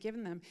that they had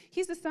given them.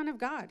 He's the Son of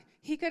God.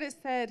 He could have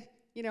said,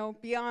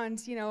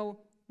 beyond,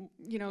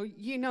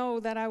 you know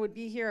that I would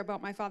be here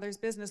about my Father's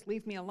business.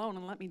 Leave me alone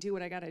and let me do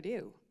what I got to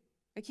do.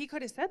 Like, he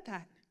could have said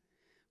that.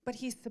 But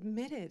he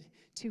submitted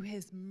to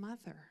his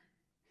mother.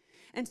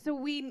 And so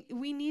we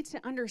need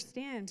to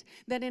understand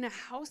that in a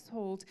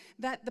household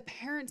that the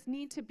parents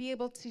need to be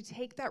able to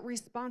take that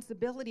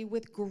responsibility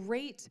with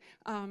great,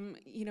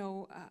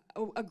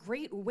 a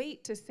great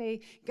weight to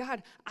say,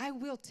 God, I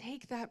will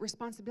take that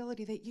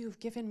responsibility that you've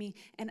given me,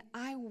 and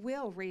I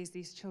will raise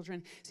these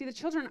children. See, the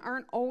children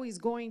aren't always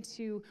going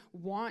to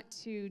want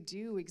to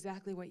do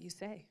exactly what you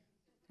say.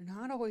 They're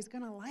not always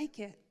going to like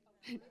it.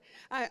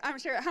 I'm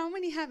sure, how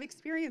many have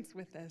experience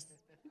with this?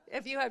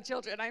 If you have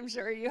children, I'm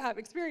sure you have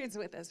experience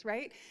with this,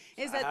 right?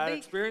 I had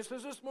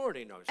experiences this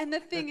morning. No, and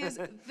the thing is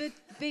that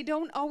they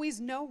don't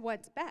always know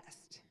what's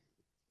best.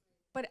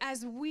 But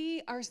as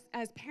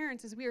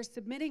parents, as we are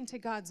submitting to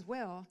God's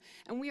will,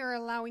 and we are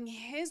allowing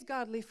his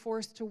godly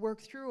force to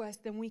work through us,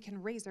 then we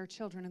can raise our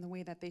children in the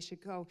way that they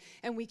should go.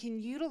 And we can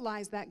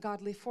utilize that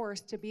godly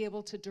force to be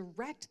able to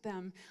direct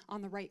them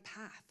on the right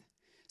path.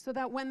 so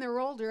that when they're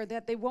older,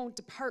 that they won't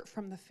depart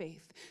from the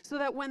faith, so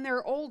that when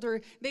they're older,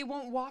 they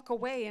won't walk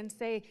away and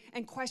say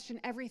and question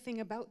everything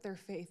about their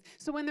faith.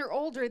 So when they're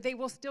older, they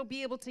will still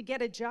be able to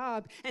get a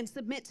job and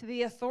submit to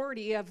the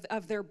authority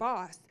of their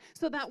boss,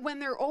 so that when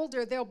they're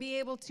older, they'll be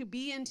able to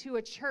be into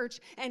a church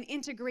and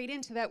integrate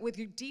into that with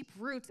your deep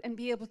roots and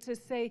be able to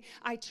say,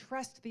 I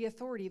trust the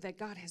authority that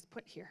God has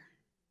put here.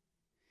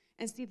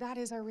 And see, that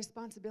is our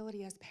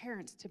responsibility as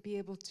parents, to be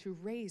able to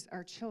raise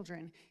our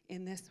children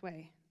in this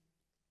way.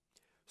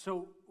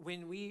 So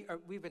when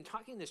we've been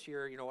talking this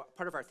year,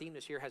 part of our theme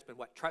this year has been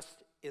what?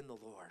 Trust in the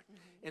Lord.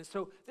 Mm-hmm. And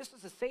so this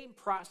is the same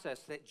process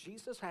that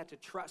Jesus had to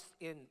trust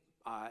in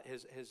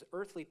his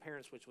earthly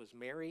parents, which was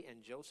Mary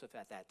and Joseph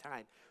at that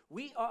time.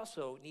 We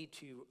also need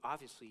to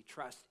obviously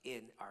trust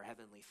in our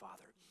Heavenly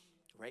Father,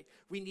 right?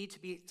 We need to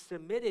be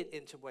submitted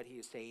into what he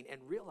is saying and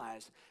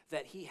realize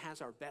that he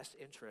has our best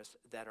interests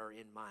that are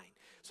in mind.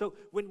 So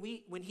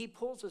when he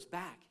pulls us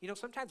back,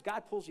 sometimes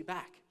God pulls you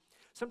back.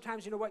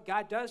 Sometimes, you know what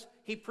God does?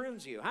 He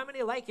prunes you. How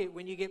many like it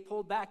when you get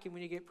pulled back and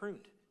when you get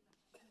pruned?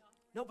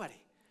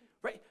 Nobody,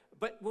 right?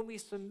 But when we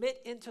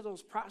submit into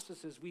those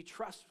processes, we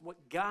trust what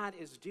God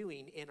is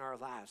doing in our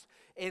lives.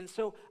 And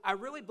so I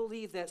really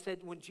believe that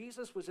when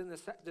Jesus was in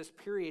this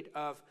period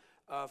of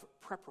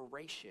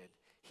preparation,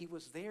 he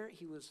was there,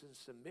 he was in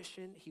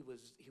submission, he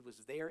was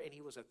there, and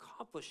he was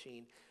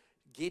accomplishing,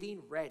 getting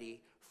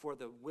ready for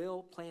the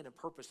will, plan, and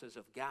purposes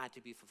of God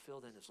to be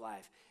fulfilled in his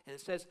life. And it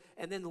says,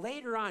 and then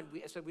later on,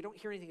 we don't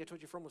hear anything, I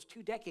told you, for almost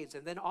 2 decades.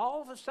 And then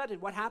all of a sudden,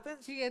 what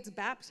happens? He gets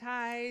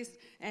baptized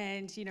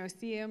and,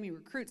 see him, he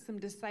recruits some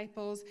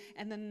disciples.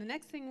 And then the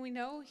next thing we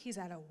know, he's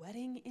at a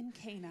wedding in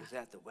Cana. He's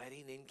at the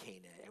wedding in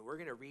Cana. And we're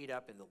going to read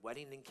up in the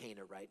wedding in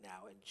Cana right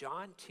now. In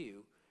John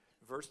 2,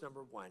 verse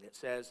number 1, it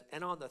says,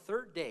 and on the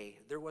 3rd day,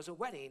 there was a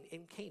wedding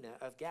in Cana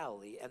of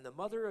Galilee, and the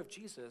mother of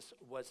Jesus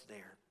was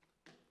there.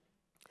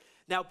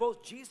 Now,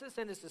 both Jesus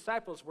and his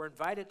disciples were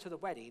invited to the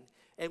wedding,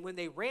 and when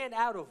they ran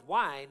out of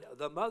wine,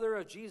 the mother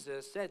of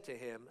Jesus said to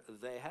him,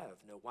 they have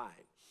no wine.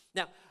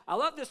 Now, I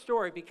love this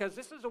story because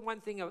this is the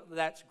one thing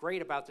that's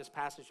great about this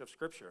passage of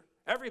Scripture.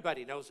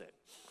 Everybody knows it.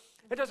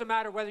 It doesn't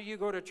matter whether you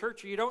go to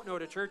church or you don't go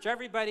to church.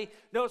 Everybody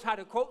knows how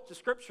to quote the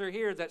Scripture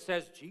here that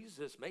says,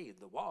 Jesus made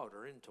the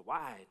water into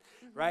wine,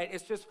 right?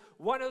 It's just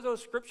one of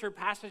those Scripture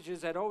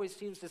passages that always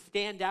seems to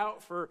stand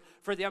out for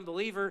the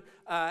unbeliever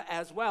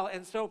as well.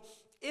 And so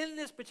in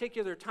this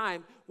particular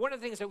time, one of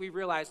the things that we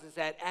realized is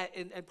that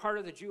in part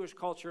of the Jewish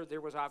culture,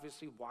 there was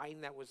obviously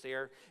wine that was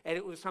there, and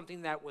it was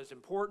something that was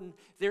important.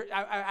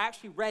 I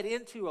actually read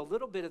into a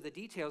little bit of the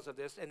details of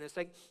this, and it's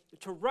like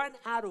to run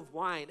out of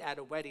wine at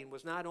a wedding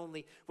was not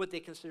only what they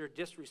considered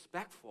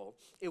disrespectful,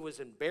 it was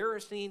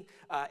embarrassing.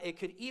 It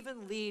could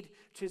even lead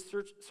to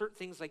certain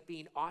things like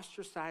being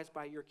ostracized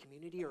by your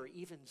community or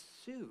even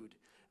sued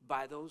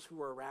by those who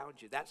were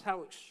around you. That's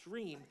how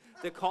extreme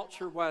the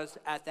culture was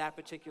at that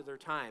particular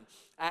time.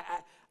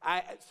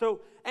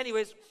 So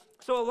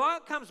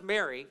along comes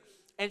Mary,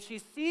 and she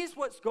sees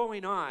what's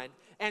going on,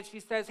 and she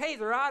says, "Hey,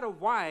 they're out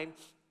of wine."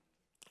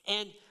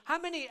 And how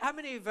many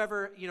have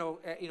ever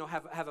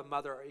have a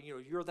mother,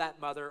 you're that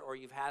mother, or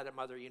you've had a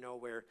mother,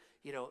 where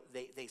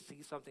they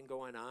see something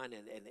going on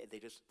and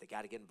they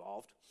got to get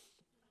involved.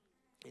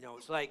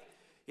 It's like,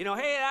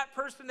 hey, that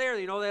person there,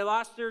 they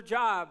lost their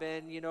job,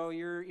 and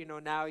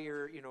now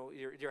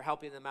you're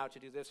helping them out to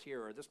do this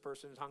here, or this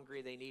person's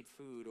hungry, they need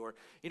food, or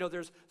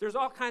there's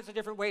all kinds of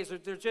different ways.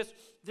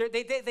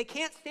 They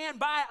can't stand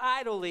by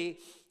idly,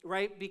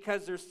 right?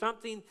 Because there's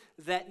something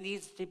that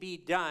needs to be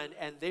done,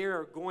 and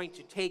they're going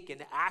to take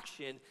an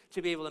action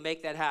to be able to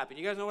make that happen.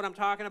 You guys know what I'm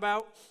talking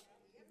about?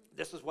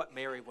 This is what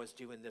Mary was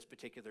doing this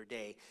particular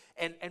day,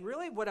 and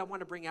really what I want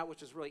to bring out,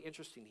 which is really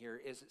interesting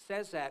here, is it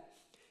says that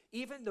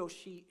even though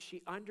she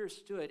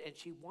understood and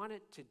she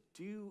wanted to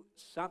do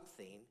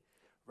something,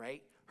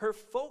 right? Her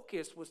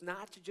focus was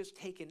not to just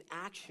take an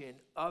action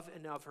of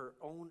her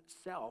own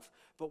self,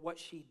 but what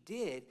she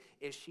did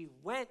is she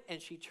went and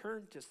she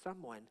turned to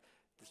someone,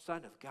 the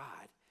Son of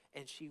God,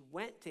 and she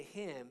went to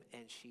him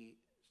and she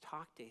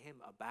talked to him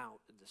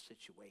about the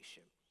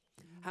situation.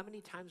 Mm-hmm. How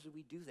many times do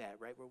we do that,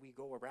 right? Where we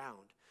go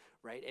around,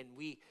 right? And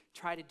we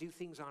try to do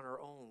things on our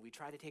own. We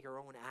try to take our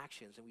own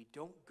actions, and we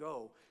don't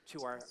go to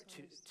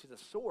the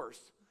source,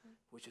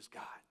 which is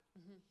God.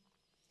 Mm-hmm.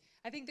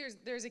 I think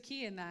there's a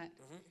key in that,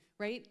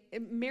 right?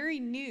 Mary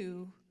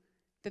knew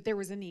that there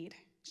was a need.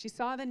 She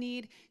saw the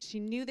need. She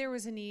knew there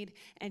was a need,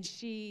 and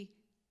she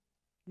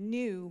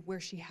knew where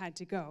she had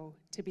to go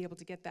to be able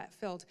to get that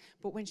filled.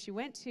 But when she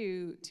went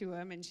to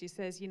him and she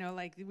says,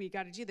 we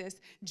got to do this,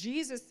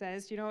 Jesus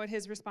says, you know what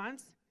his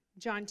response?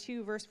 John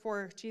 2, verse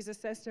 4, Jesus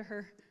says to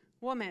her,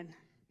 "Woman,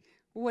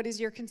 what does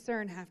your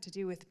concern have to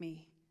do with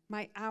me?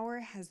 My hour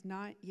has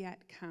not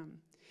yet come."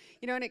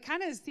 And it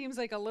kind of seems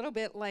like a little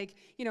bit like,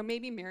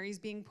 maybe Mary's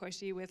being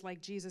pushy with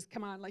like, Jesus,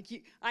 come on, like,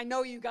 I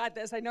know you got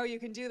this. I know you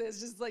can do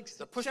this. Just like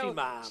the pushy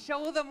mom.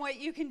 Show them what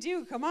you can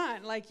do. Come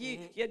on. Like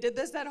you did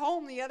this at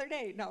home the other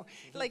day. No,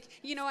 like,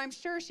 I'm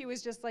sure she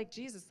was just like,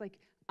 Jesus, like,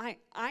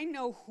 I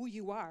know who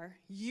you are,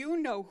 you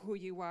know who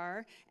you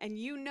are, and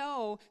you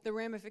know the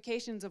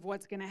ramifications of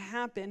what's going to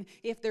happen.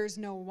 If there's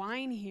no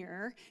wine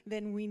here,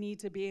 then we need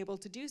to be able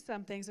to do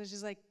something. So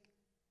she's like,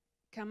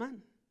 come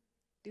on,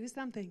 do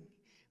something.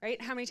 Right?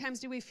 How many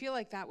times do we feel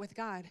like that with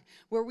God,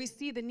 where we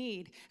see the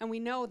need and we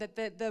know that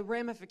the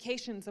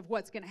ramifications of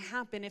what's going to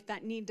happen if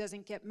that need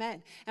doesn't get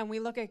met, and we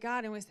look at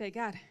God and we say,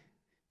 God,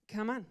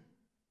 come on,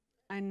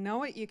 I know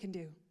what you can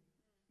do.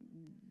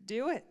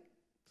 Do it,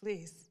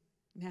 please,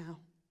 now,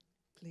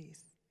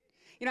 please.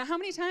 You know, how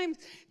many times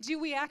do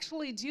we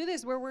actually do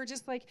this where we're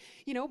just like,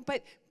 you know,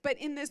 but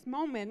in this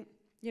moment,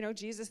 you know,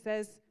 Jesus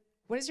says,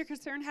 what does your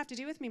concern have to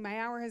do with me? My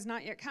hour has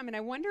not yet come. And I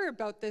wonder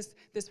about this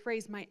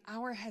phrase, my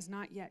hour has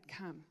not yet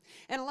come.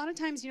 And a lot of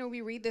times, you know, we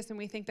read this and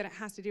we think that it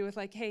has to do with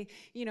like, hey,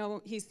 you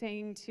know, he's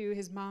saying to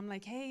his mom,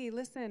 like, hey,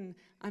 listen,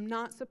 I'm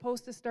not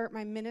supposed to start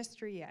my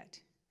ministry yet.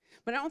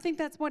 But I don't think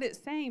that's what it's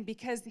saying,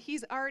 because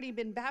he's already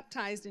been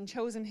baptized and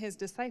chosen his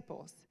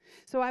disciples.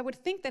 So I would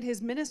think that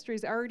his ministry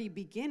is already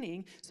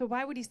beginning. So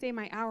why would he say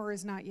my hour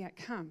is not yet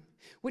come?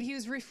 What he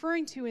was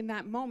referring to in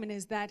that moment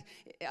is that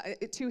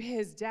to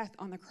his death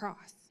on the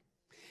cross.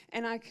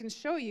 And I can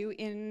show you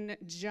in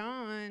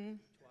John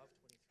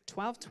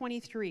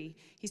 12:23,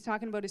 he's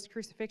talking about his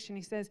crucifixion.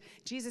 He says,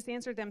 Jesus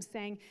answered them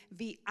saying,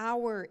 the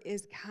hour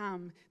is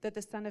come that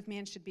the Son of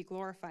Man should be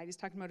glorified. He's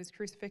talking about his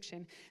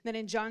crucifixion. Then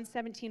in John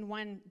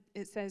 17:1,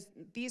 it says,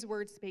 these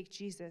words spake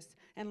Jesus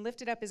and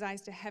lifted up his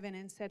eyes to heaven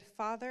and said,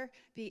 Father,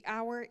 the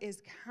hour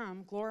is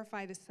come,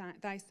 glorify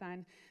thy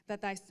Son,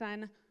 that thy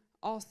Son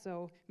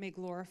also may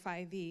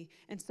glorify thee.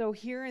 And so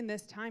here in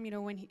this time, you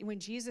know, when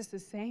Jesus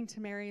is saying to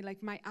Mary,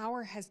 like, my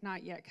hour has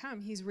not yet come,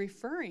 he's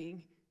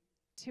referring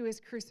to his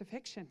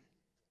crucifixion.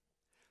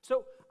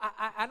 So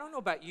I don't know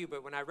about you,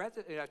 but when I read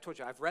I told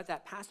you, I've read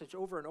that passage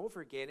over and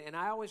over again, and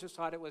I always just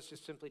thought it was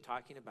just simply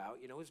talking about,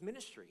 you know, his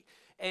ministry.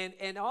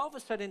 And all of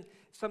a sudden,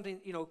 something,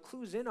 you know,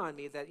 clues in on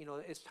me that, you know,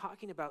 it's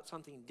talking about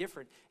something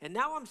different. And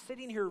now I'm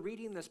sitting here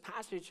reading this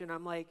passage, and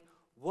I'm like,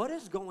 what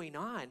is going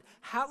on?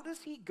 How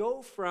does he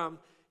go from,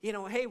 you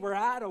know, hey, we're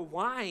out of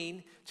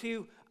wine,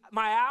 to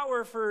my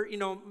hour for, you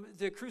know,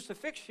 the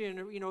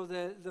crucifixion, you know,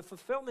 the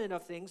fulfillment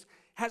of things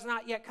has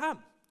not yet come?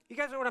 You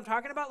guys know what I'm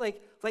talking about?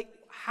 Like,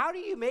 how do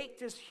you make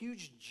this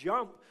huge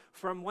jump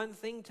from one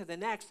thing to the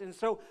next? And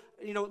so,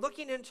 you know,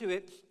 looking into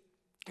it,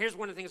 here's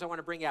one of the things I want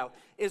to bring out,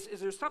 is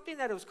there's something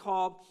that was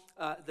called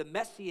the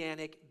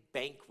Messianic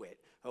banquet,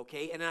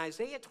 okay? And in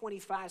Isaiah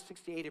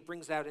 25:68, it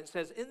brings out, it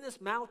says, in this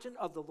mountain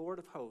of the Lord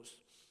of hosts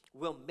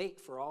will make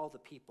for all the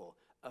people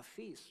a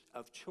feast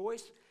of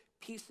choice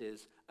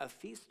pieces, a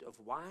feast of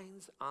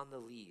wines on the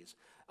lees,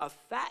 of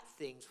fat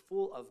things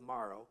full of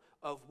marrow,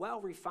 of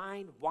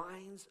well-refined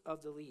wines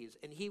of the lees.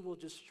 And he will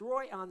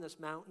destroy on this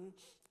mountain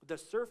the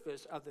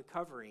surface of the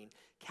covering,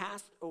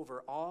 cast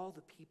over all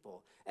the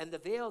people, and the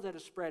veil that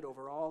is spread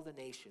over all the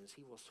nations.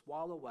 He will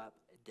swallow up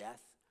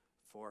death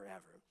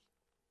forever.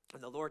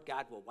 And the Lord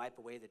God will wipe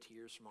away the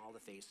tears from all the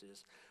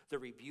faces. The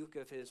rebuke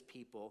of his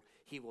people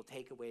he will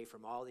take away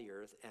from all the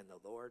earth, and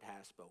the Lord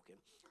has spoken.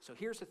 So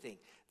here's the thing.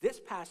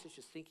 This passage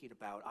is thinking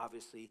about,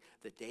 obviously,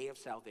 the day of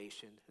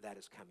salvation that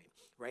is coming,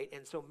 right?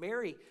 And so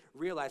Mary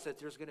realized that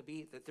there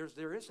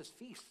is this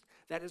feast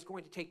that is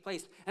going to take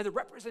place. And the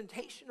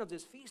representation of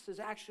this feast is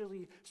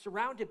actually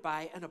surrounded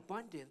by an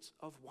abundance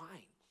of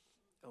wine.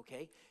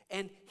 Okay,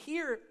 and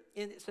here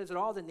it says that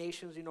all the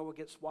nations, you know, will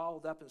get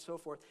swallowed up and so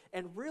forth.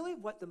 And really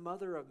what the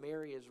mother of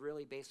Mary is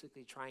really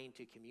basically trying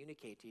to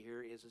communicate to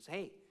her is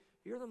hey,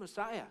 you're the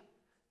Messiah.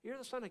 You're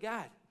the Son of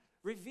God.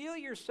 Reveal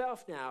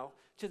yourself now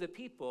to the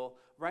people,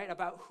 right,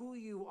 about who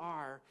you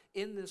are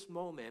in this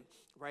moment,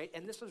 right?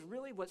 And this is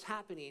really what's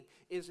happening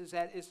is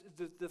that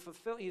the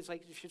fulfill. He's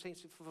like, she's saying,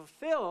 to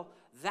fulfill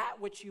that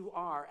which you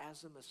are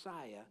as the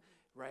Messiah,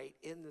 right,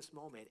 in this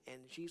moment.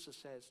 And Jesus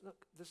says,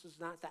 look, this is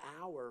not the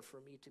hour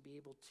for me to be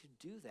able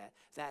to do that.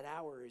 That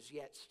hour is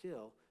yet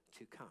still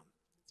to come.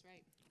 That's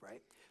right.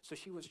 Right? So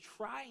she was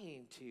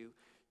trying to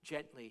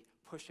gently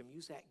push him,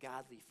 use that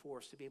godly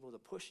force to be able to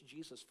push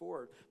Jesus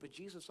forward. But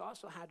Jesus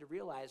also had to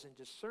realize and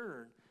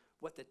discern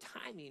what the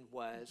timing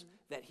was,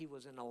 that he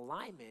was in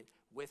alignment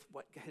with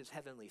what his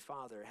heavenly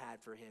Father had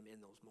for him in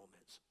those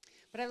moments.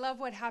 But I love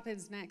what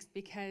happens next,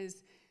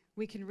 because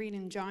we can read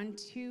in John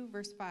 2,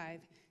 verse 5,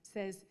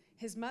 says,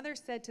 his mother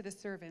said to the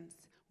servants,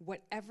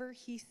 whatever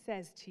he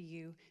says to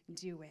you,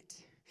 do it.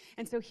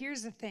 And so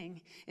here's the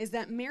thing, is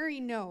that Mary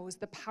knows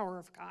the power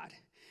of God.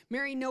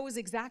 Mary knows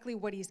exactly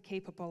what he's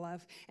capable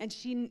of, and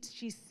she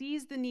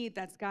sees the need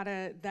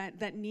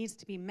that needs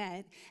to be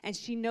met, and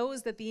she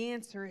knows that the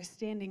answer is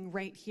standing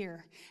right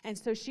here. And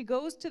so she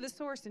goes to the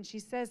source and she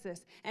says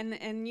this,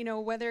 and you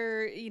know,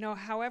 whether, you know,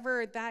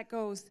 however that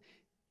goes,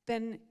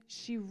 then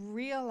she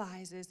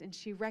realizes and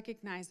she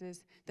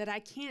recognizes that I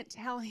can't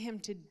tell him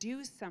to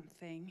do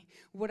something.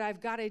 What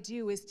I've got to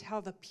do is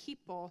tell the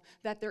people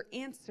that their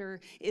answer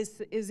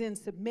is in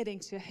submitting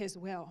to his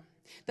will.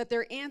 that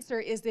their answer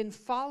is in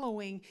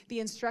following the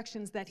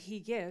instructions that he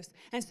gives.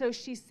 And so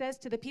she says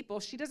to the people,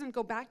 she doesn't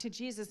go back to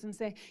Jesus and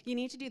say, you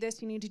need to do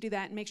this, you need to do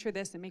that, and make sure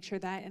this, and make sure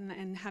that,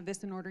 and have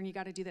this in order, and you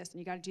got to do this, and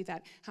you got to do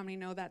that. How many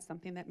know that's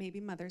something that maybe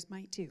mothers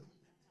might do?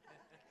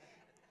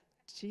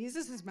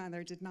 Jesus'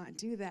 mother did not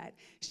do that.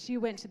 She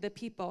went to the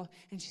people,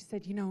 and she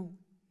said, no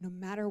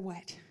matter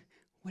what,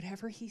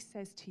 whatever he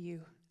says to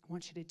you, I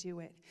want you to do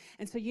it.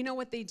 And so you know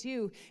what they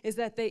do is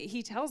that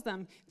he tells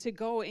them to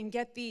go and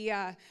get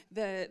the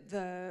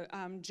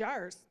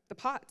jars, the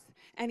pots,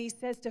 and he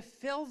says to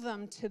fill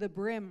them to the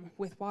brim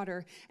with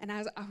water. And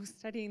as I was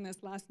studying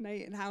this last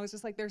night, and I was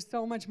just like, there's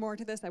so much more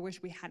to this. I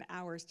wish we had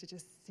hours to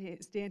just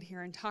stand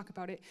here and talk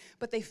about it.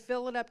 But they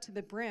fill it up to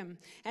the brim,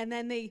 and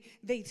then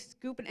they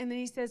scoop it. And then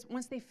he says,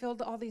 once they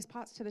filled all these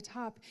pots to the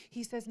top,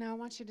 he says, now I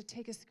want you to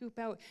take a scoop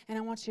out, and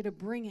I want you to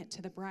bring it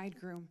to the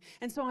bridegroom.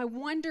 And so I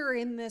wonder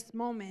in this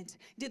moment,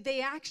 did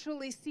they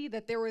actually see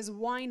that there was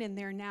wine in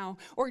there now?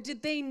 Or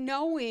did they,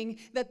 knowing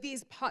that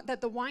that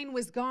the wine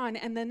was gone,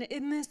 and then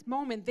in this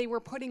moment they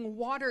were putting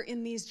water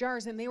in these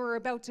jars, and they were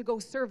about to go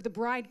serve the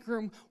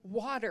bridegroom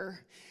water,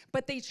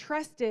 but they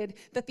trusted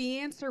that the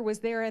answer was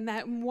there, and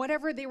that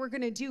whatever they were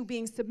going to do,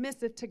 being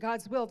submissive to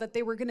God's will, that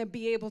they were going to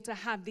be able to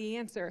have the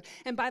answer.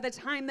 And by the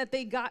time that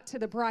they got to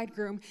the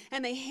bridegroom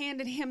and they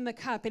handed him the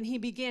cup and he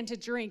began to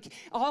drink,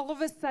 all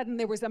of a sudden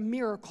there was a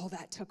miracle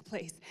that took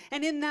place.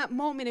 And in that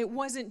moment, it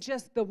wasn't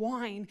just the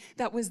wine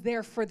that was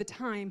there for the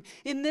time.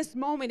 In this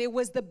moment, it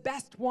was the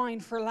best wine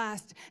for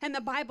last. And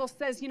the Bible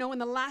says, in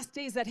the last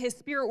days that his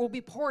Spirit will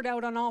be poured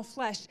out on all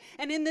flesh.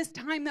 And in this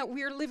time that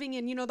we're living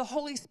in, the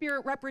Holy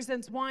Spirit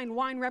represents wine.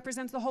 Wine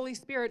represents the Holy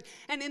Spirit.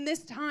 And in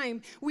this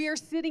time, we are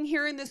sitting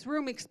here in this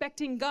room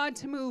expecting God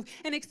to move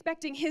and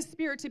expecting his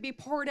Spirit to be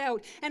poured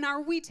out. And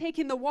are we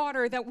taking the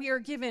water that we are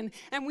given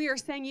and we are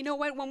saying, you know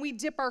what, when we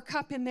dip our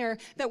cup in there,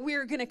 that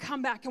we're going to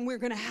come back and we're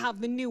going to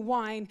have the new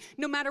wine.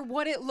 No matter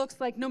what it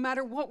looks like, no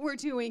matter what we're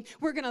doing,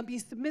 we're going to be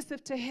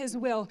submissive to his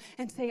will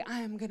and say,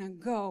 I am going to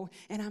go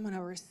and I'm going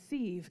to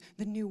receive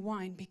the new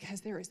wine,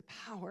 because there is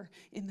power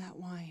in that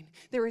wine.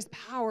 There is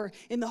power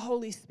in the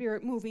Holy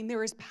Spirit moving.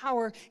 There is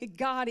power in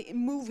God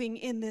moving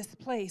in this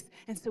place.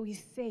 And so he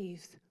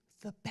saves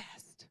the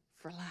best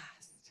for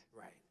last.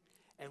 Right.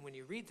 And when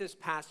you read this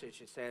passage,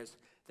 it says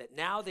that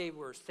now they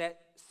were set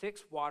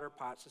 6 water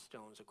pots of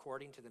stones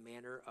according to the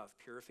manner of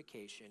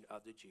purification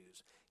of the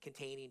Jews,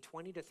 containing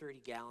 20 to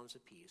 30 gallons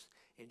apiece.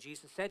 And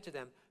Jesus said to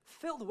them,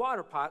 fill the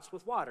water pots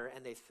with water.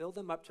 And they filled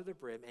them up to the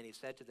brim. And he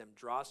said to them,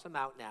 draw some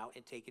out now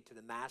and take it to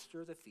the master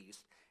of the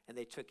feast. And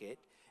they took it.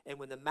 And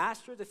when the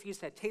master of the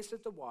feast had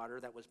tasted the water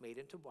that was made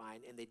into wine,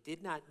 and they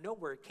did not know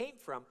where it came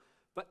from,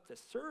 but the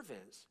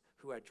servants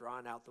who had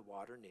drawn out the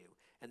water knew.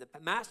 And the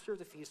master of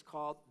the feast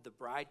called the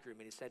bridegroom,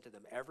 and he said to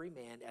them, every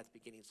man at the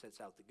beginning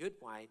sets out the good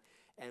wine,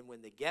 and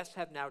when the guests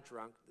have now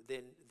drunk,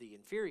 then the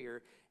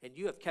inferior, and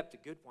you have kept the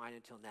good wine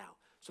until now.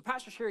 So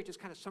Pastor Sheri just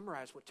kind of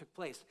summarized what took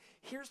place.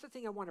 Here's the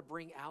thing I want to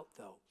bring out,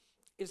 though,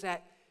 is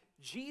that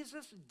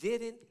Jesus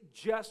didn't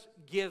just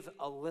give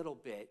a little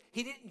bit.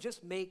 He didn't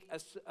just make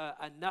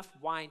enough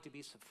wine to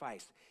be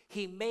sufficed.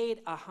 He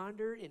made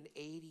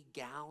 180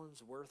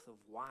 gallons worth of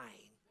wine.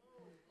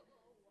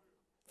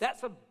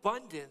 That's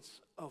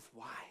abundance of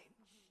wine.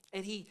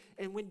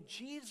 And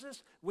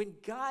when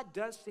God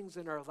does things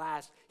in our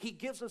lives, he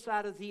gives us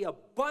out of the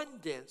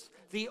abundance,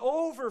 the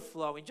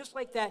overflow. And just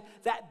like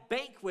that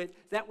banquet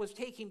that was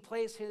taking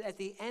place at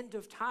the end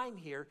of time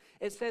here,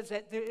 it says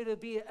that it'll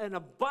be an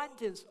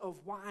abundance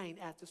of wine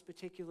at this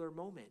particular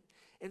moment.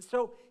 And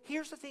so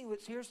here's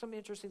some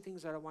interesting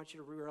things that I want you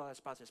to realize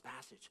about this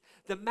passage.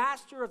 The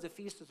master of the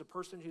feast is a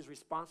person who's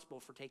responsible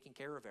for taking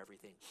care of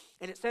everything.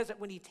 And it says that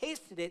when he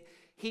tasted it,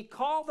 he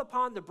called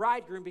upon the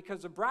bridegroom,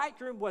 because the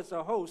bridegroom was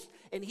the host,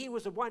 and he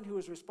was the one who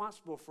was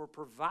responsible for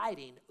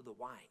providing the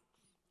wine.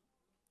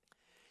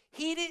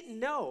 He didn't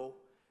know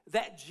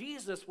that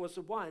Jesus was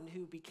the one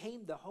who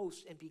became the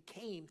host and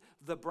became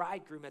the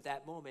bridegroom at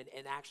that moment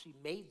and actually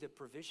made the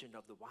provision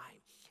of the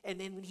wine. And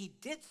then when he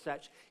did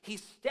such, he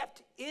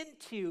stepped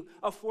into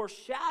a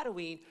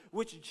foreshadowing,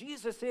 which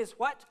Jesus is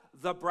what?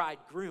 The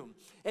bridegroom.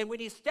 And when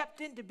he stepped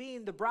into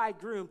being the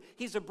bridegroom,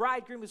 he's a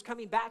bridegroom who's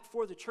coming back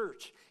for the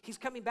church. He's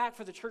coming back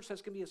for the church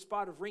that's going to be a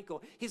spot of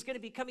wrinkle. He's going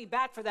to be coming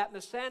back for that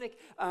messianic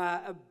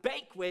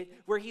banquet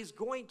where he's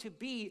going to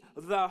be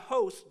the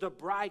host, the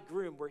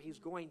bridegroom, where he's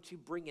going to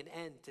bring an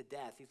end to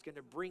death. He's going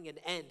to bring an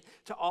end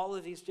to all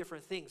of these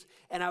different things.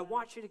 And I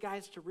want you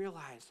guys to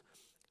realize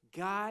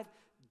God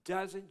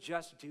doesn't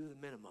just do the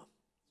minimum.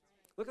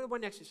 Look at the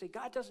one next to you. Say,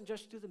 God doesn't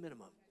just do the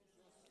minimum.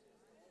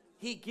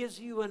 He gives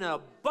you an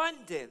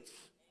abundance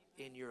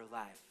in your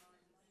life.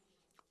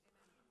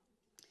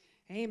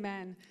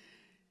 Amen.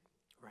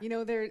 Right. You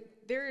know,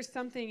 there is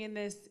something in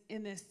this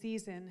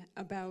season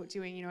about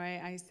doing, you know,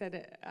 I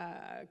said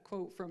a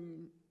quote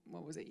from,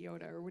 what was it,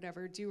 Yoda or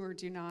whatever, do or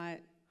do not,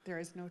 there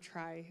is no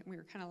try. And we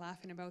were kind of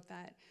laughing about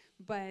that.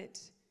 But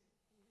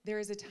there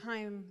is a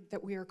time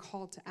that we are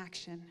called to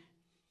action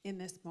in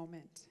this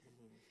moment.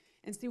 Mm-hmm.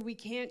 And so we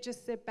can't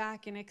just sit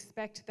back and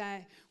expect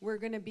that we're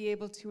going to be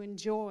able to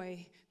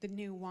enjoy the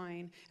new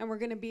wine and we're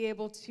going to be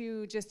able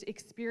to just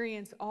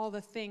experience all the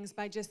things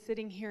by just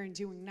sitting here and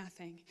doing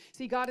nothing.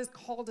 See, God has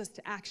called us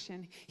to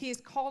action. He has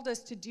called us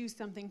to do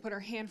something, put our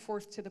hand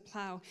forth to the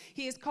plow.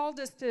 He has called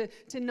us to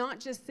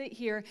not just sit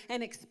here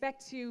and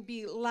expect to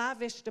be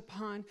lavished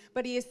upon,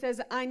 but he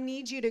says, I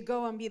need you to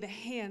go and be the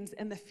hands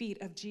and the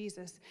feet of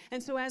Jesus.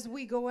 And so as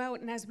we go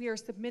out and as we are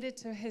submitted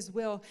to his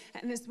will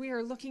and as we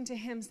are looking to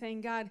him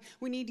saying, God,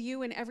 we need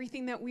you in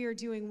everything that we are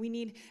doing. We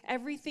need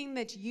everything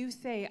that you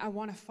say, I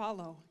want to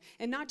follow.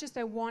 And not just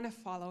I want to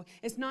follow.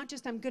 It's not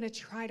just I'm going to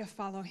try to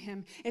follow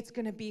him. It's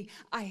going to be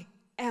I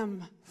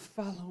am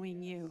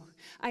following you.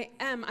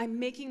 I'm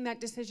making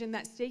that decision,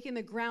 that stake in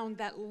the ground,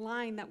 that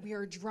line that we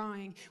are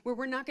drawing, where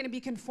we're not going to be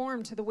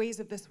conformed to the ways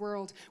of this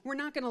world. We're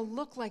not going to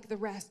look like the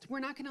rest. We're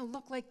not going to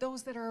look like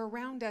those that are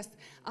around us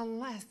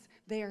unless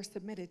they are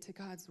submitted to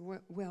God's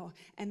will,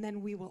 and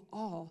then we will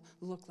all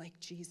look like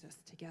Jesus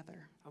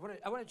together. I want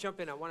to jump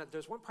in.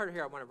 There's one part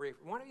here I want to read.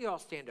 Why don't you all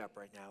stand up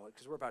right now,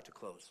 because we're about to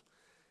close.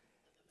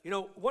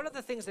 One of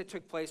the things that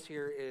took place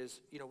here is,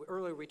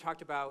 earlier we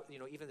talked about,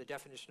 even the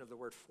definition of the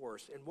word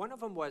force, and one of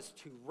them was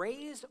to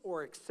raise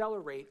or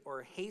accelerate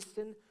or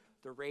hasten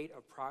the rate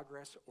of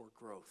progress or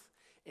growth.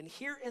 And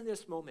here in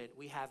this moment,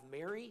 we have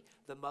Mary,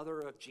 the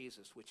mother of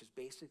Jesus, which is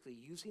basically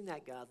using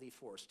that godly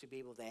force to be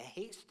able to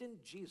hasten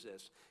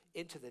Jesus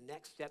into the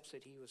next steps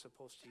that he was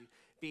supposed to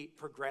be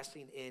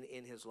progressing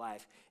in his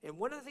life. And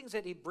one of the things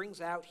that he brings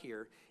out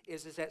here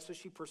is that, so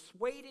she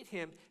persuaded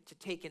him to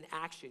take an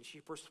action. She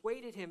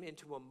persuaded him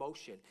into a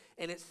motion.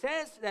 And it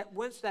says that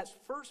once that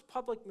first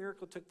public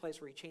miracle took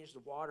place where he changed the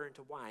water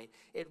into wine,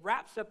 it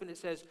wraps up and it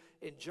says,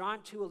 in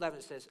John 2:11,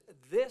 it says,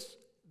 this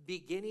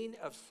beginning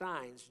of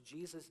signs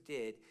Jesus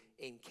did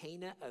in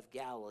Cana of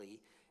Galilee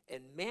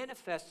and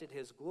manifested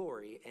his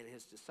glory, and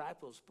his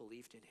disciples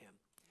believed in him.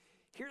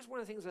 Here's one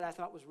of the things that I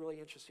thought was really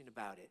interesting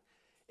about it.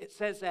 It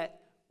says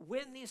that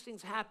when these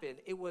things happened,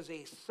 it was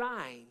a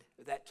sign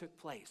that took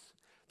place.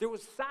 There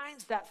was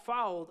signs that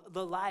followed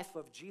the life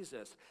of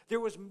Jesus. There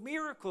was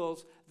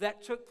miracles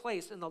that took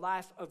place in the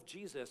life of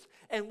Jesus.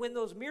 And when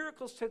those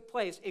miracles took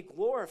place, it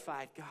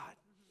glorified God.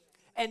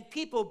 And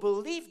people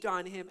believed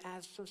on him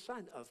as the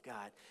Son of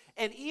God.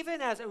 And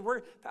even as,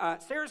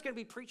 Sarah's going to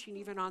be preaching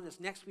even on this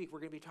next week, we're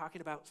going to be talking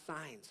about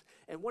signs.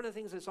 And one of the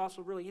things that's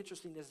also really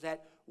interesting is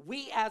that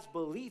we as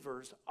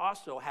believers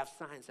also have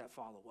signs that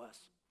follow us.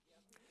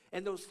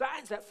 And those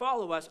signs that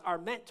follow us are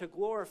meant to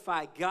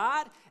glorify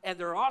God, and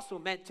they're also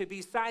meant to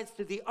be signs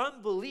to the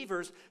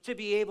unbelievers to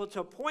be able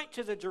to point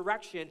to the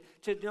direction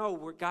to know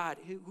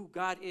who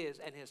God is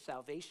and his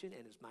salvation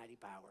and his mighty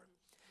power.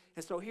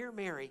 And so here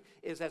Mary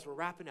is, as we're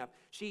wrapping up,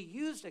 she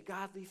used a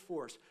godly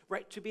force,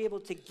 right, to be able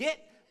to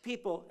get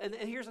people, and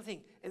here's the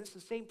thing, and it's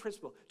the same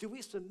principle. Do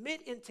we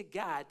submit into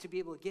God to be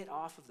able to get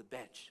off of the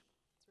bench?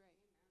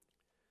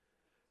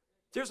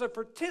 There's a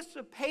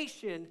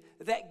participation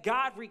that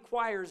God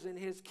requires in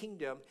his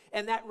kingdom,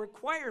 and that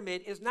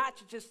requirement is not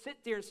to just sit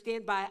there and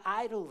stand by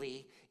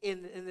idly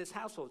in this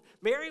household.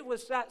 Mary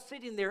was not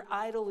sitting there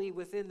idly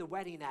within the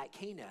wedding at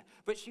Cana,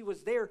 but she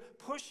was there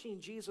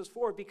pushing Jesus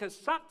forward because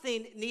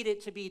something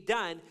needed to be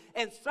done,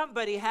 and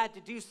somebody had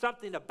to do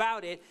something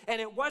about it,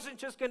 and it wasn't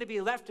just going to be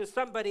left to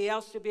somebody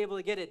else to be able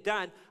to get it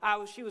done.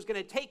 She was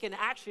going to take an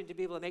action to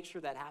be able to make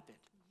sure that happened.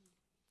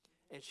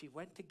 And she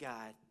went to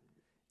God,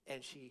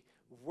 and she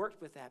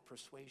worked with that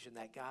persuasion,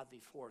 that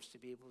godly force to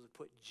be able to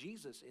put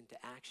Jesus into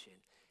action.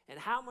 And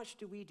how much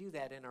do we do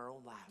that in our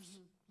own lives?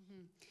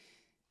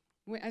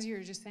 Mm-hmm. As you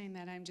were just saying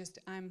that,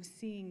 I'm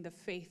seeing the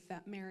faith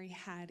that Mary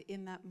had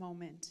in that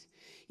moment.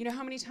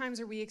 How many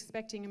times are we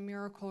expecting a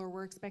miracle or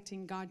we're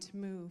expecting God to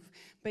move,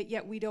 but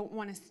yet we don't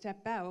want to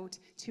step out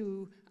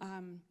to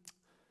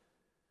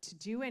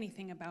do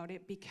anything about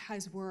it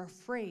because we're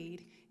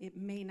afraid it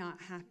may not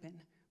happen.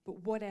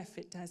 But what if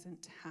it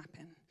doesn't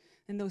happen?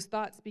 And those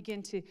thoughts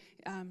begin to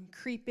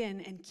creep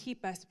in and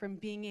keep us from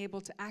being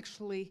able to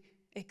actually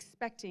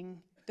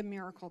expecting the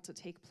miracle to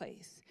take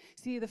place.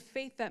 See, the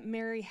faith that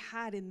Mary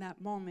had in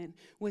that moment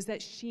was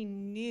that she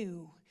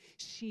knew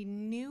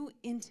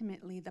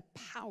intimately the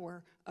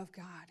power of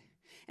God.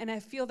 And I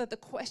feel that the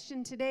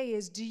question today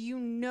is, do you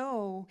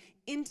know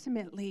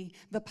intimately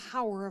the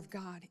power of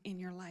God in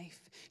your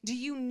life? Do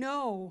you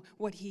know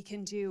what he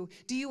can do?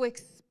 Do you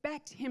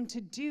expect him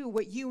to do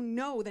what you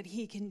know that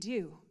he can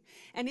do?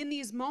 And in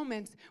these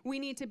moments, we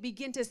need to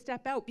begin to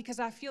step out, because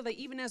I feel that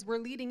even as we're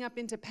leading up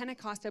into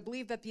Pentecost, I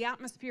believe that the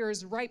atmosphere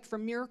is ripe for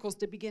miracles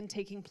to begin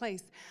taking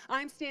place.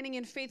 I'm standing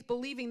in faith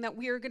believing that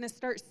we are going to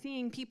start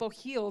seeing people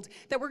healed,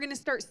 that we're going to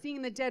start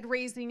seeing the dead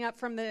raising up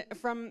from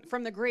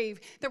the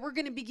grave, that we're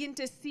going to begin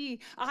to see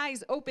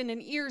eyes open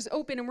and ears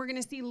open, and we're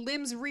going to see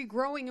limbs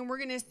regrowing, and we're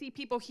going to see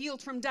people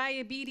healed from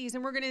diabetes,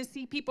 and we're going to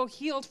see people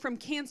healed from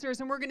cancers,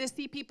 and we're going to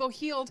see people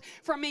healed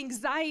from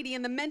anxiety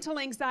and the mental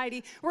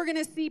anxiety. We're going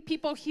to see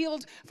people healed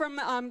healed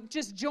from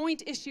just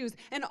joint issues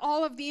and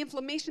all of the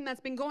inflammation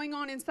that's been going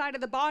on inside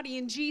of the body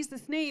in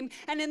Jesus' name.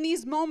 And in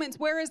these moments,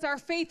 where is our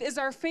faith? Is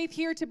our faith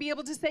here to be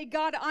able to say,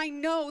 God, I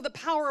know the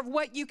power of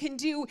what you can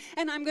do,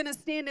 and I'm going to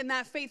stand in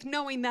that faith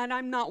knowing that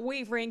I'm not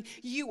wavering.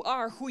 You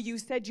are who you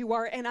said you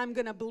are, and I'm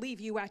going to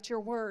believe you at your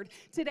word.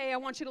 Today, I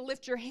want you to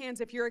lift your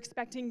hands if you're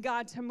expecting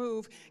God to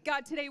move.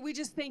 God, today we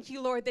just thank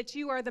you, Lord, that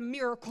you are the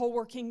miracle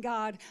working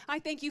God. I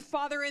thank you,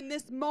 Father, in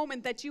this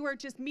moment that you are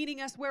just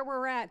meeting us where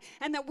we're at,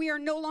 and that we are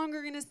no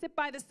longer going to sit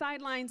by the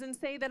sidelines and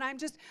say that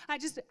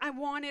I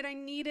want it, I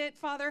need it,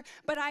 Father.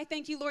 But I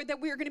thank you, Lord, that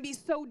we are going to be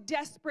so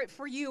desperate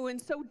for you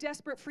and so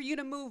desperate for you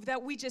to move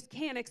that we just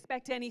can't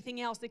expect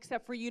anything else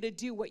except for you to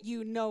do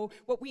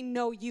what we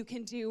know you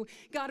can do.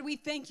 God, we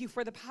thank you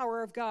for the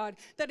power of God,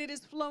 that it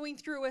is flowing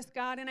through us,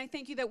 God, and I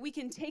thank you that we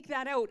can take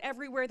that out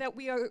everywhere that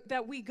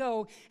we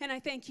go. And I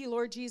thank you,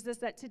 Lord Jesus,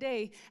 that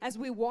today, as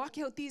we walk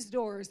out these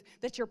doors,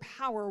 that your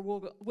power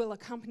will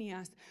accompany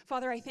us.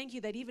 Father, I thank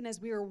you that even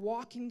as we are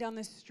walking down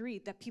the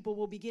street, that people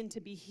will begin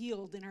to be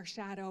healed in our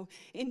shadow.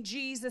 In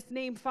Jesus'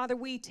 name, Father,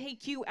 we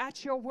take you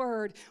at your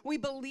word. We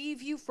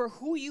believe you for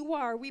who you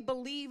are. We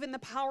believe in the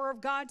power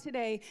of God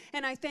today.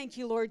 And I thank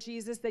you, Lord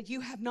Jesus, that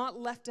you have not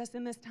left us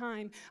in this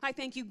time. I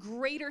thank you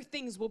greater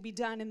things will be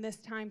done in this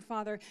time,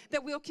 Father,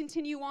 that we'll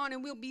continue on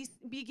and we'll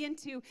begin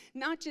to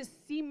not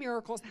just see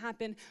miracles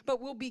happen,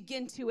 but we'll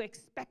begin to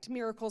expect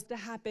miracles to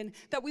happen,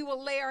 that we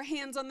will lay our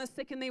hands on the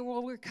sick and they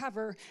will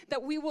recover,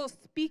 that we will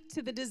speak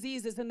to the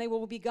diseases and they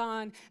will be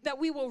gone, that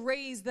we will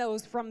raise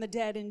those from the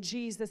dead in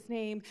Jesus'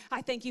 name.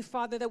 I thank you,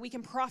 Father, that we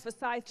can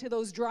prophesy to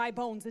those dry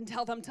bones and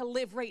tell them to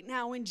live right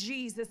now in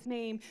Jesus'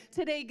 name.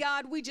 Today,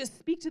 God, we just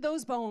speak to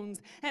those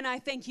bones, and I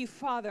thank you,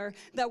 Father,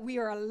 that we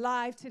are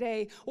alive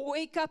today.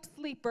 Wake up,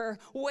 sleeper.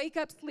 Wake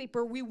up,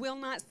 sleeper. We will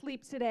not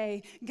sleep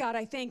today. God,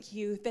 I thank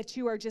you that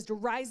you are just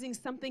rising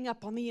something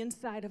up on the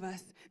inside of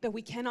us, that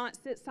we cannot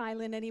sit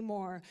silent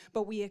anymore,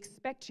 but we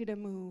expect you to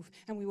move,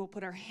 and we will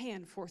put our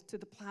hand forth to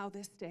the plow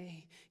this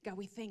day. God,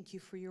 we thank you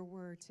for your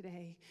word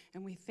today,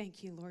 and we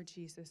thank you, Lord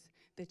Jesus,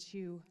 that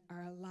you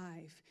are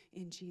alive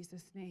in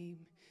Jesus' name.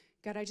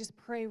 God, I just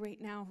pray right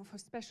now for a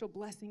special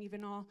blessing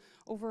even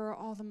over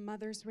all the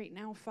mothers right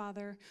now,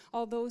 Father,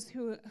 all those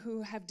who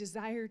have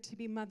desired to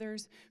be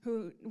mothers,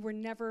 who were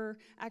never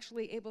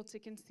actually able to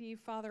conceive,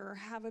 Father, or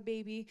have a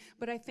baby.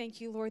 But I thank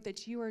you, Lord,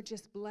 that you are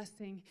just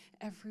blessing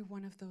every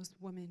one of those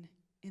women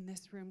in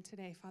this room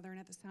today, Father, and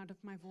at the sound of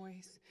my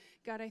voice.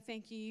 God, I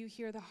thank you. You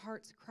hear the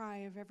heart's cry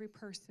of every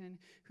person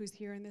who's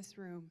here in this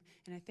room.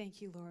 And I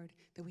thank you, Lord,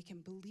 that we can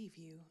believe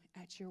you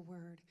at your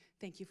word.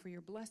 Thank you for your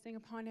blessing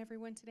upon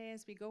everyone today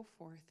as we go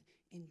forth.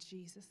 In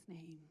Jesus'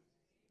 name,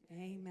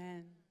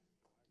 amen.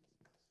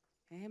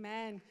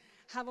 Amen.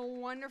 Have a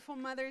wonderful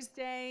Mother's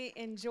Day.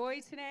 Enjoy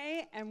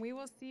today, and we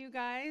will see you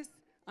guys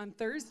on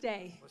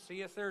Thursday. We'll see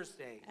you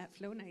Thursday. At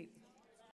Flow Night.